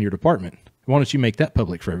yourself and your department? Why don't you make that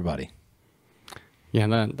public for everybody? Yeah,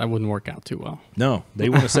 that wouldn't work out too well. No, they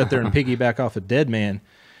want to sit there and piggyback off a dead man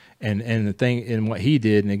and the thing and what he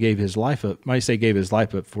did, and they gave his life up. Might say gave his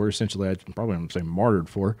life up for, essentially, I'd probably not say martyred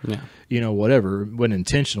for. Yeah. You know, whatever, wasn't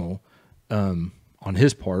intentional on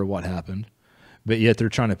his part of what happened. But yet they're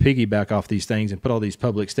trying to piggyback off these things and put all these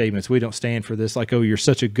public statements. We don't stand for this. Like, oh, you're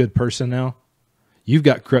such a good person now. You've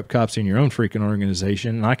got corrupt cops in your own freaking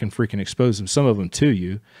organization, and I can freaking expose them, some of them, to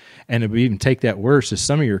you. And if we even take that worse, is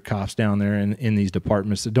some of your cops down there in these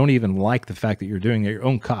departments that don't even like the fact that you're doing that. Your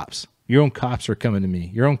own cops. Your own cops are coming to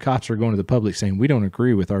me. Your own cops are going to the public saying, we don't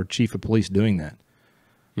agree with our chief of police doing that.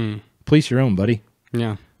 Police your own, buddy.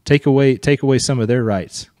 Yeah. Take away some of their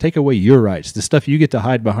rights. Take away your rights, the stuff you get to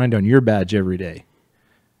hide behind on your badge every day.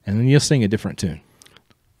 And then you'll sing a different tune.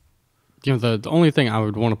 You know, the only thing I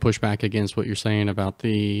would want to push back against what you're saying about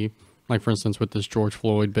like, for instance, with this George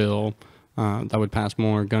Floyd bill that would pass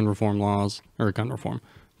more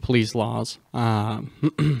police laws,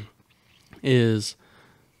 is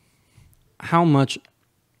how much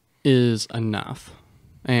is enough?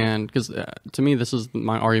 And because to me, this is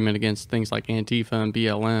my argument against things like Antifa and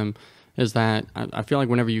BLM, is that I feel like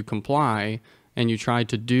whenever you comply and you try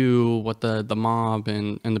to do what the mob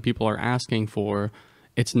and the people are asking for,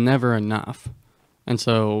 it's never enough. And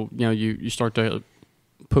so, you know, you start to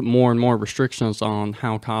put more and more restrictions on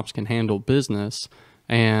how cops can handle business.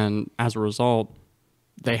 And as a result,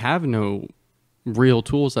 they have no real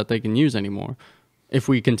tools that they can use anymore. If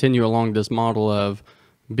we continue along this model of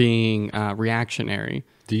being reactionary.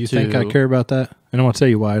 Do you think I care about that? And I want to tell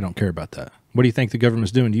you why I don't care about that. What do you think the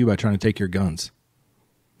government's doing to you by trying to take your guns?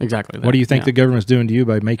 Exactly. What do you think the government's doing to you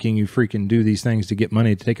by making you freaking do these things to get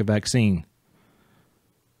money to take a vaccine?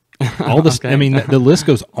 All this, okay. I mean, the list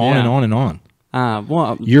goes on and on and on.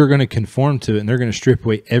 Well, you're going to conform to it, and they're going to strip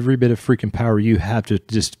away every bit of freaking power you have to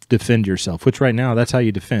just defend yourself, which right now, that's how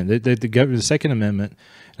you defend. The Second Amendment,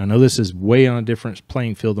 I know this is way on a different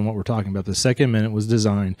playing field than what we're talking about. The Second Amendment was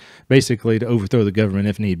designed basically to overthrow the government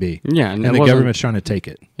if need be. Yeah, and the government's trying to take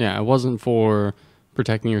it. Yeah, it wasn't for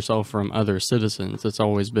protecting yourself from other citizens. It's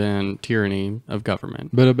always been tyranny of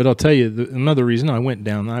government. But I'll tell you, another reason I went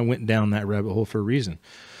down that rabbit hole for a reason.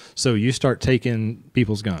 So you start taking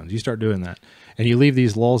people's guns. You start doing that. And you leave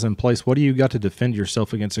these laws in place. What do you got to defend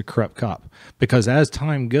yourself against a corrupt cop? Because as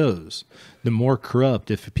time goes, the more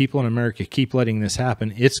corrupt, if people in America keep letting this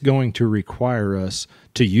happen, it's going to require us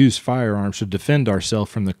to use firearms to defend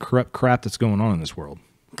ourselves from the corrupt crap that's going on in this world.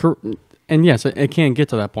 And yes, it can get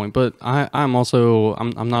to that point. But I'm also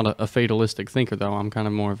not a fatalistic thinker, though. I'm kind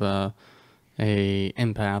of more of a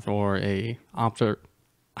empath or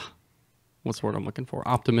what's the word I'm looking for?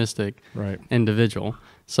 Optimistic individual.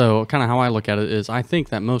 So kind of how I look at it is I think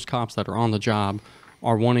that most cops that are on the job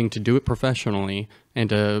are wanting to do it professionally and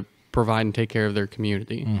to provide and take care of their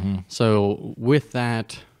community. Mm-hmm. So with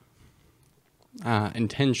that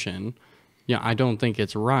intention, I don't think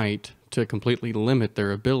it's right to completely limit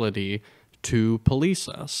their ability to police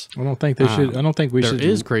us. I don't think they should. I don't think we should. There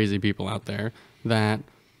is crazy people out there that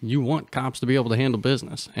you want cops to be able to handle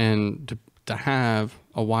business and to have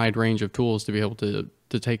a wide range of tools to be able to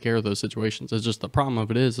take care of those situations. It's just the problem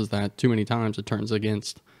of it is that too many times it turns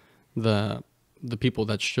against the people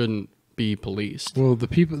that shouldn't be policed. Well,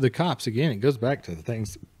 the cops, again, it goes back to the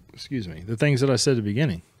things that I said at the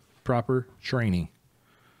beginning, proper training.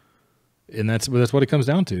 And that's what it comes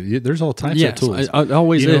down to. There's all types of tools. It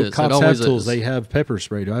always is. Cops have tools. They have pepper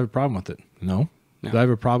spray. Do I have a problem with it? No. Do I have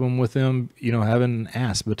a problem with them, having an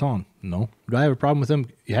ass baton? No. Do I have a problem with them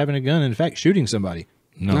having a gun and, in fact, shooting somebody?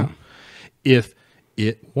 No. If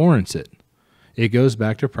it warrants it. It goes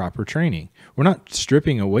back to proper training. We're not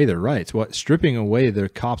stripping away their rights. Stripping away their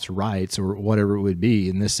cops' rights or whatever it would be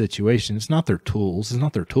in this situation, it's not their tools. It's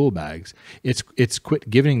not their tool bags. It's quit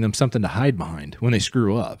giving them something to hide behind when they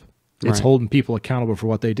screw up. It's holding people accountable for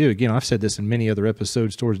what they do. Again, I've said this in many other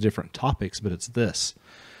episodes towards different topics, but it's this.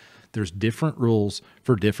 There's different rules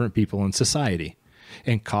for different people in society.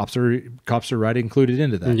 And cops are right included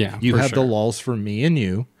into that. Yeah, you have the laws for me and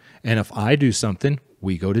you, and if I do something,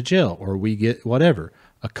 we go to jail or we get whatever.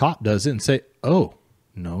 A cop does it and say, oh,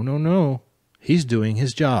 no, he's doing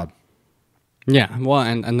his job. Yeah, well,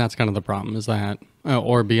 and that's kind of the problem is that,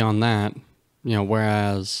 or beyond that,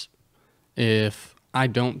 whereas if I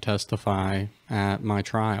don't testify at my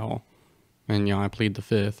trial and, I plead the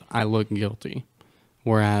fifth, I look guilty.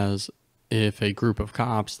 Whereas if a group of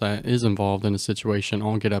cops that is involved in a situation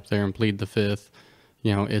all get up there and plead the fifth,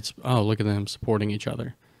 it's, oh, look at them supporting each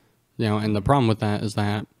other. And the problem with that is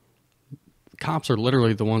that cops are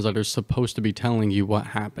literally the ones that are supposed to be telling you what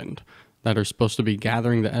happened, that are supposed to be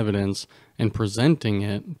gathering the evidence and presenting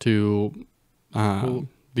it to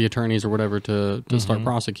the attorneys or whatever to start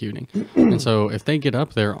prosecuting. And so if they get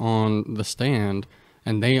up there on the stand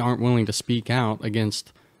and they aren't willing to speak out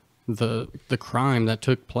against the crime that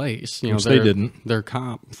took place, which they didn't, their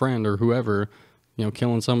cop friend or whoever,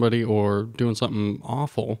 killing somebody or doing something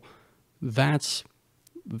awful, that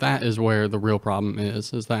is where the real problem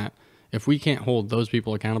is that if we can't hold those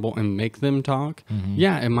people accountable and make them talk,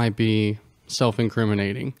 yeah, it might be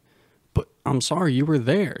self-incriminating, but I'm sorry, you were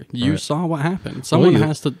there. You saw what happened. Someone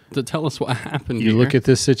has to tell us what happened. You look at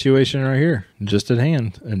this situation right here, just at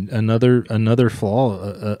hand, and another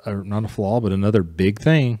flaw, or not a flaw, but another big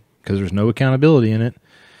thing, because there's no accountability in it,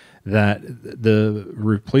 that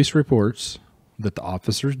the police reports that the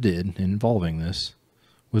officers did involving this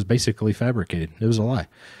was basically fabricated. It was a lie.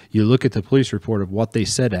 You look at the police report of what they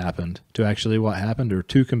said happened to actually what happened are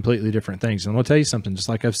two completely different things. And I'll tell you something, just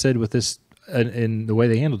like I've said with this in the way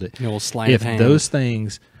they handled it. If those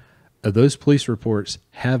things, those police reports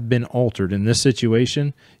have been altered in this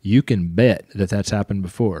situation, you can bet that that's happened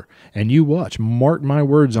before. And you watch, mark my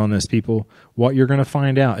words on this, people. What you're going to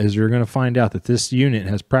find out is you're going to find out that this unit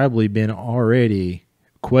has probably been already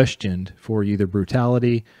questioned for either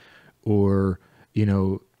brutality or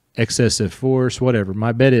excessive force, whatever.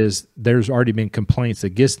 My bet is there's already been complaints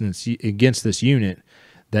against this unit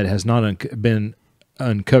that has not been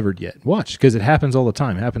uncovered yet. Watch, because it happens all the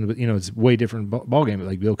time. It happens, it's way different ball game,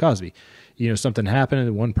 like Bill Cosby. Something happened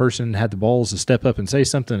and one person had the balls to step up and say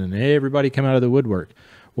something and everybody come out of the woodwork.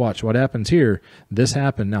 Watch what happens here. This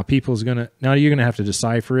happened. Now now you're going to have to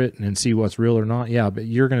decipher it and see what's real or not. Yeah, but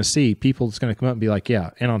you're going to see people that's going to come up and be like, yeah.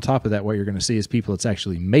 And on top of that, what you're going to see is people that's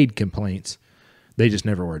actually made complaints. They just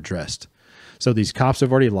never were addressed. So these cops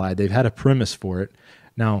have already lied. They've had a premise for it.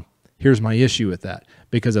 Now, here's my issue with that.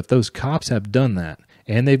 Because if those cops have done that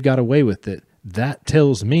and they've got away with it, that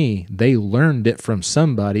tells me they learned it from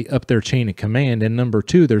somebody up their chain of command. And number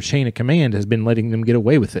two, their chain of command has been letting them get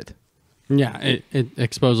away with it. Yeah, it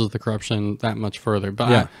exposes the corruption that much further. But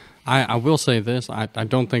yeah. I will say this. I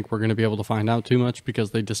don't think we're going to be able to find out too much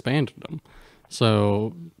because they disbanded them.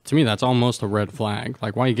 So to me, that's almost a red flag.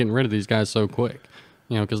 Like, why are you getting rid of these guys so quick?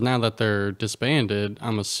 Because now that they're disbanded,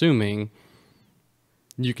 I'm assuming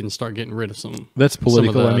you can start getting rid of some. That's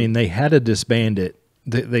political. I mean, they had to disband it.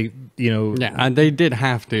 They Yeah, they did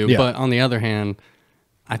have to. Yeah. But on the other hand,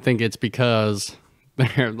 I think it's because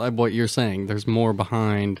like what you're saying, there's more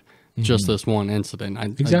behind just this one incident. I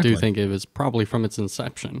do think it was probably from its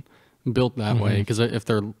inception built that way. Because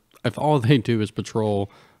if all they do is patrol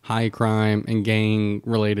high crime and gang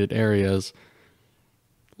related areas,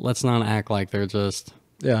 let's not act like they're just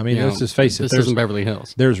let's just face it, this isn't Beverly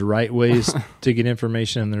Hills. There's right ways to get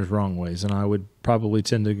information and there's wrong ways, and I would probably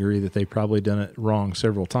tend to agree that they've probably done it wrong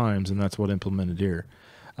several times, and that's what implemented here.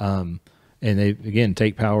 And they again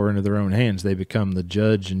take power into their own hands. They become the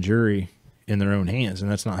judge and jury in their own hands,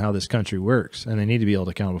 and that's not how this country works, and they need to be held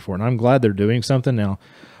accountable for it. And I'm glad they're doing something. Now,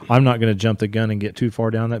 I'm not going to jump the gun and get too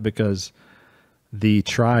far down that because the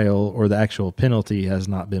trial or the actual penalty has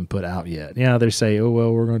not been put out yet. Yeah, they say, oh,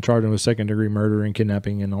 well, we're going to charge them with second-degree murder and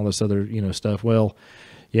kidnapping and all this other, stuff. Well,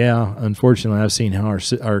 yeah, unfortunately, I've seen how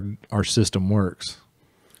our system works.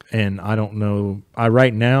 And I don't know.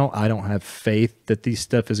 Right now, I don't have faith that these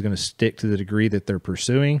stuff is going to stick to the degree that they're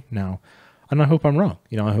pursuing. Now, and I hope I'm wrong.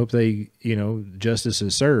 I hope they, justice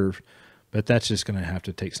is served. But that's just going to have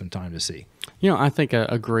to take some time to see. I think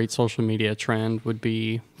a great social media trend would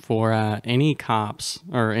be for any cops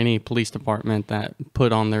or any police department that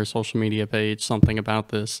put on their social media page something about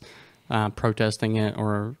this, protesting it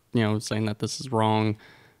or, saying that this is wrong.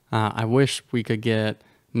 I wish we could get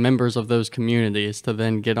members of those communities to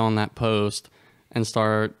then get on that post and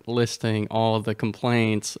start listing all of the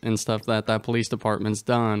complaints and stuff that police department's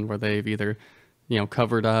done where they've either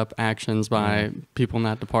covered up actions by people in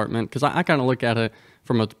that department. Because I kind of look at it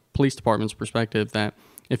from a police department's perspective that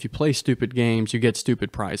if you play stupid games, you get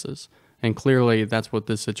stupid prizes. And clearly that's what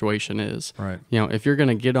this situation is. Right. If you're going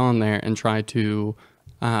to get on there and try to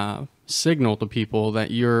signal to people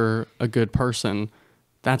that you're a good person,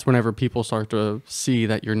 that's whenever people start to see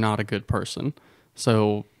that you're not a good person.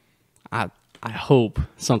 So I hope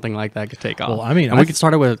something like that could take off. Well, I mean, and we could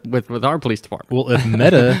start it with our police department. Well, if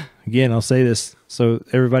Meta, again, I'll say this, so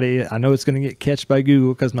everybody, I know it's going to get catched by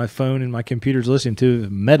Google because my phone and my computer's listening to.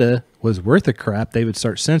 If Meta was worth a crap, they would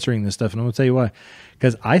start censoring this stuff, and I'm going to tell you why.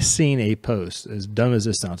 Because I seen a post, as dumb as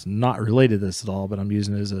this sounds, not related to this at all, but I'm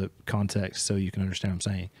using it as a context so you can understand what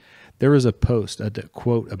I'm saying. There was a post, a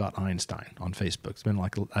quote about Einstein on Facebook. It's been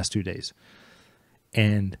like the last 2 days,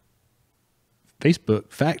 and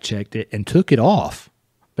Facebook fact-checked it and took it off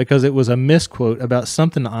because it was a misquote about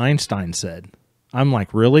something Einstein said. I'm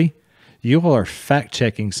like, really? You all are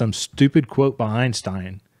fact-checking some stupid quote by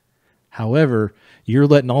Einstein. However, you're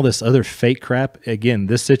letting all this other fake crap, again,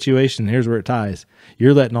 this situation, here's where it ties.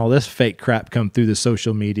 You're letting all this fake crap come through the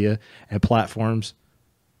social media and platforms,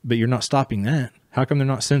 but you're not stopping that. How come they're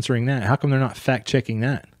not censoring that? How come they're not fact-checking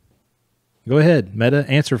that? Go ahead, Meta,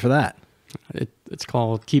 answer for that. It's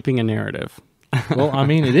called keeping a narrative. Well, I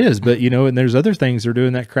mean, it is, but and there's other things they're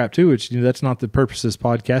doing that crap too, which that's not the purpose of this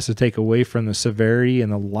podcast, to take away from the severity and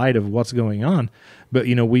the light of what's going on. But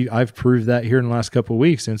I've proved that here in the last couple of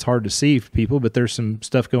weeks, and it's hard to see for people. But there's some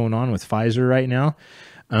stuff going on with Pfizer right now,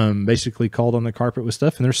 basically called on the carpet with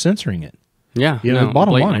stuff, and they're censoring it. Yeah, the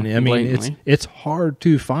bottom line. I mean, blatantly. it's hard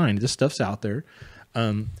to find. This stuff's out there.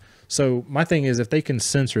 So my thing is, if they can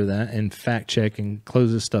censor that and fact check and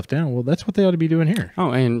close this stuff down, well, that's what they ought to be doing here.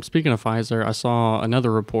 Oh, and speaking of Pfizer, I saw another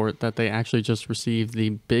report that they actually just received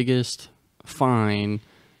the biggest fine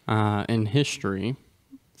in history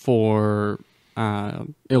for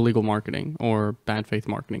illegal marketing or bad faith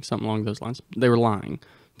marketing, something along those lines. They were lying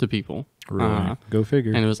to people. Really? Go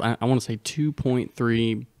figure. And it was, I want to say,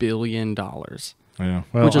 $2.3 billion. Yeah.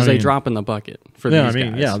 Well, which is a drop in the bucket for these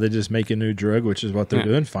guys. Yeah, they just make a new drug, which is what they're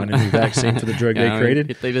doing, find a new vaccine for the drug they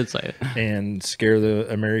created. They did say it. And scare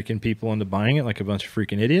the American people into buying it like a bunch of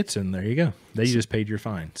freaking idiots, and there you go. They just paid your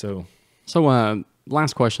fine. So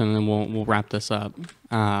last question, and then we'll wrap this up.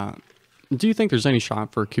 Do you think there's any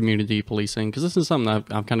shot for community policing? Because this is something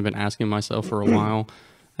that I've kind of been asking myself for a while.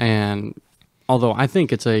 And although I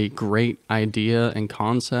think it's a great idea and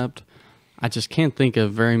concept, I just can't think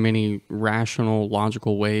of very many rational,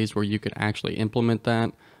 logical ways where you could actually implement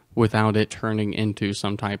that without it turning into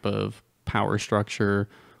some type of power structure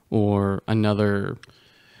or another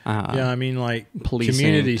like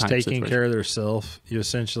communities taking care of themselves, you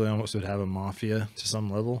essentially almost would have a mafia to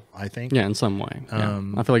some level, I think. Yeah, in some way.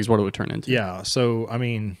 I feel like it's what it would turn into. Yeah, so,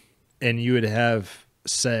 and you would have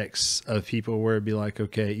sects of people where it'd be like,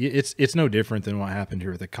 okay, it's no different than what happened here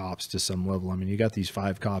with the cops to some level. You got these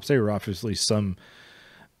 5 cops. They were obviously some,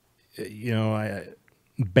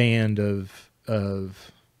 band of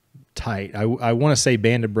tight. I want to say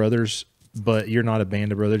band of brothers, but you're not a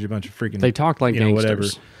band of brothers. You're a bunch of freaking. They talk like gangsters. Whatever.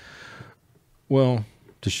 Well,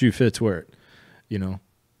 the shoe fits where it.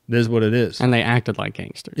 It is what it is. And they acted like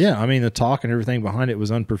gangsters. Yeah, the talk and everything behind it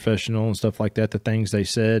was unprofessional and stuff like that. The things they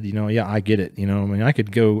said, I get it.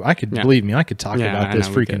 Believe me, I could talk about this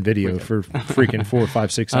freaking video for freaking 4 or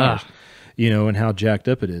 5, 6 hours, and how jacked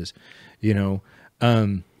up it is,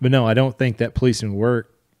 But no, I don't think that policing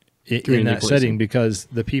work in that setting, because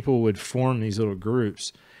the people would form these little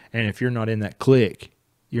groups, and if you're not in that clique,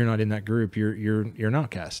 you're not in that group, you're an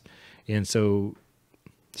outcast. And so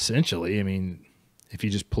essentially, if you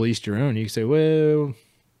just policed your own, you could say, well,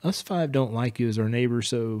 us 5 don't like you as our neighbor,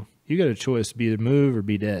 so you got a choice to be either move or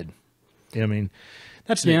be dead.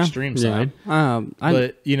 That's the extreme side.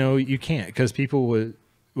 But, you can't, because people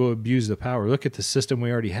will abuse the power. Look at the system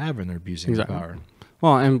we already have, and they're abusing the power.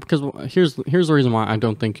 Well, and because here's the reason why I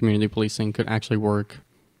don't think community policing could actually work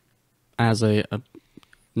as a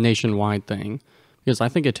nationwide thing, because I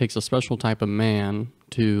think it takes a special type of man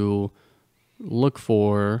to look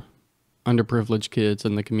for underprivileged kids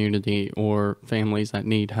in the community or families that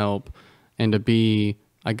need help, and to be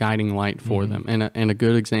a guiding light for them. And a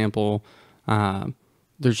good example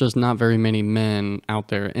there's just not very many men out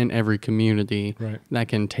there in every community that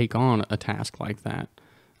can take on a task like that.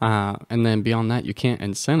 And then beyond that, you can't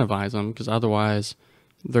incentivize them because otherwise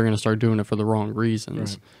they're going to start doing it for the wrong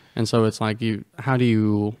reasons. And so it's like, how do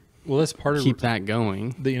you that's part keep that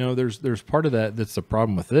going? There's part of that's the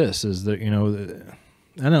problem with this is that,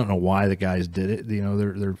 I don't know why the guys did it.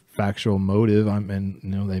 Their factual motive,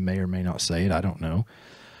 and they may or may not say it. I don't know.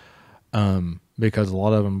 Because a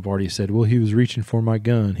lot of them have already said, well, he was reaching for my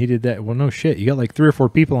gun. He did that. Well, no shit. You got like 3 or 4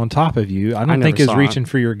 people on top of you. I don't think he was reaching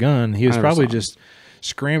for your gun. He was probably just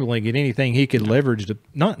scrambling at anything he could leverage to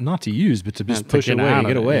not to use, but to just push away,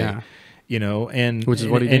 get away. And which is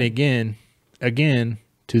what he did. And again,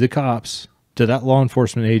 to the cops, to that law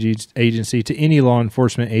enforcement agency, to any law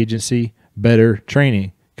enforcement agency, better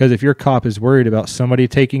training. Because if your cop is worried about somebody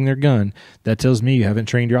taking their gun, that tells me you haven't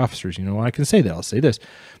trained your officers. I can say that. I'll say this.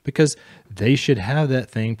 Because they should have that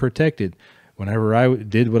thing protected. Whenever I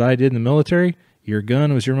did what I did in the military, your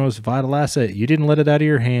gun was your most vital asset. You didn't let it out of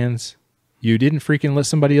your hands. You didn't freaking let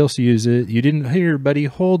somebody else use it. You didn't, here, buddy,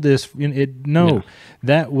 hold this.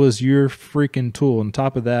 That was your freaking tool. On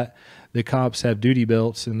top of that, the cops have duty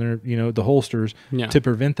belts and their, the holsters to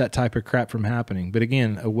prevent that type of crap from happening. But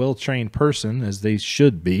again, a well-trained person, as they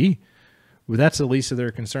should be, well, that's the least of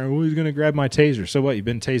their concern. Well, he's going to grab my taser. So what? You've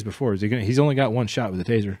been tased before. He's only got one shot with a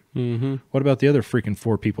taser. Mm-hmm. What about the other freaking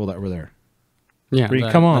 4 people that were there? Yeah,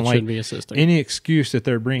 come on, should be assisting. Any excuse that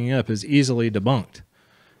they're bringing up is easily debunked.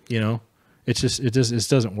 It's just it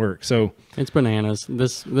doesn't work. So it's bananas.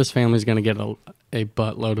 This family's going to get a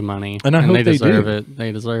buttload of money, and I hope they deserve do. it.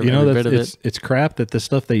 They deserve every bit of it. It's crap that the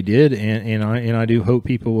stuff they did, and I do hope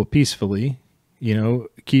people will peacefully,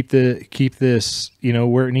 keep this,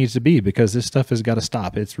 where it needs to be, because this stuff has got to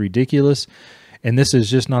stop. It's ridiculous, and this is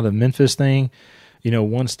just not a Memphis thing,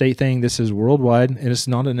 one state thing. This is worldwide, and it's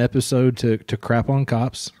not an episode to crap on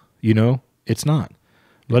cops. It's not.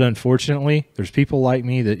 But unfortunately, there's people like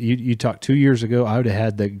me that you talked 2 years ago. I would have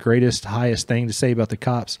had the greatest, highest thing to say about the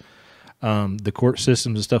cops, the court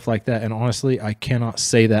systems and stuff like that. And honestly, I cannot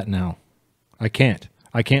say that now. I can't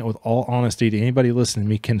with all honesty to anybody listening to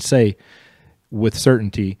me can say with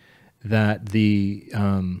certainty that the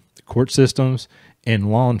court systems and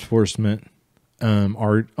law enforcement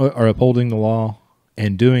are upholding the law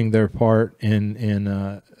and doing their part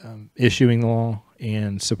in issuing the law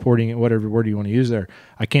and supporting it, whatever word you want to use there.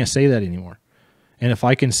 I can't say that anymore. And if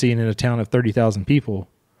I can see it in a town of 30,000 people,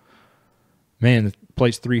 man, the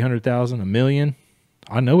place 300,000, 1 million,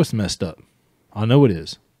 I know it's messed up. I know it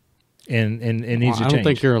is. And it needs to change. I don't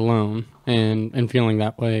think you're alone in feeling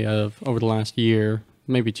that way over the last year,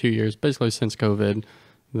 maybe 2 years, basically since COVID,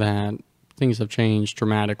 that things have changed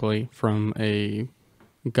dramatically from a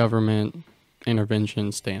government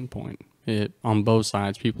intervention standpoint. On both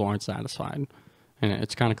sides, people aren't satisfied. And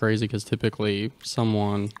it's kind of crazy because typically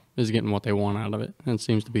someone is getting what they want out of it. And it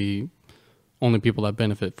seems to be only people that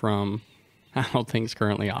benefit from how things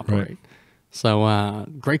currently operate. Right. So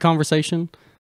great conversation.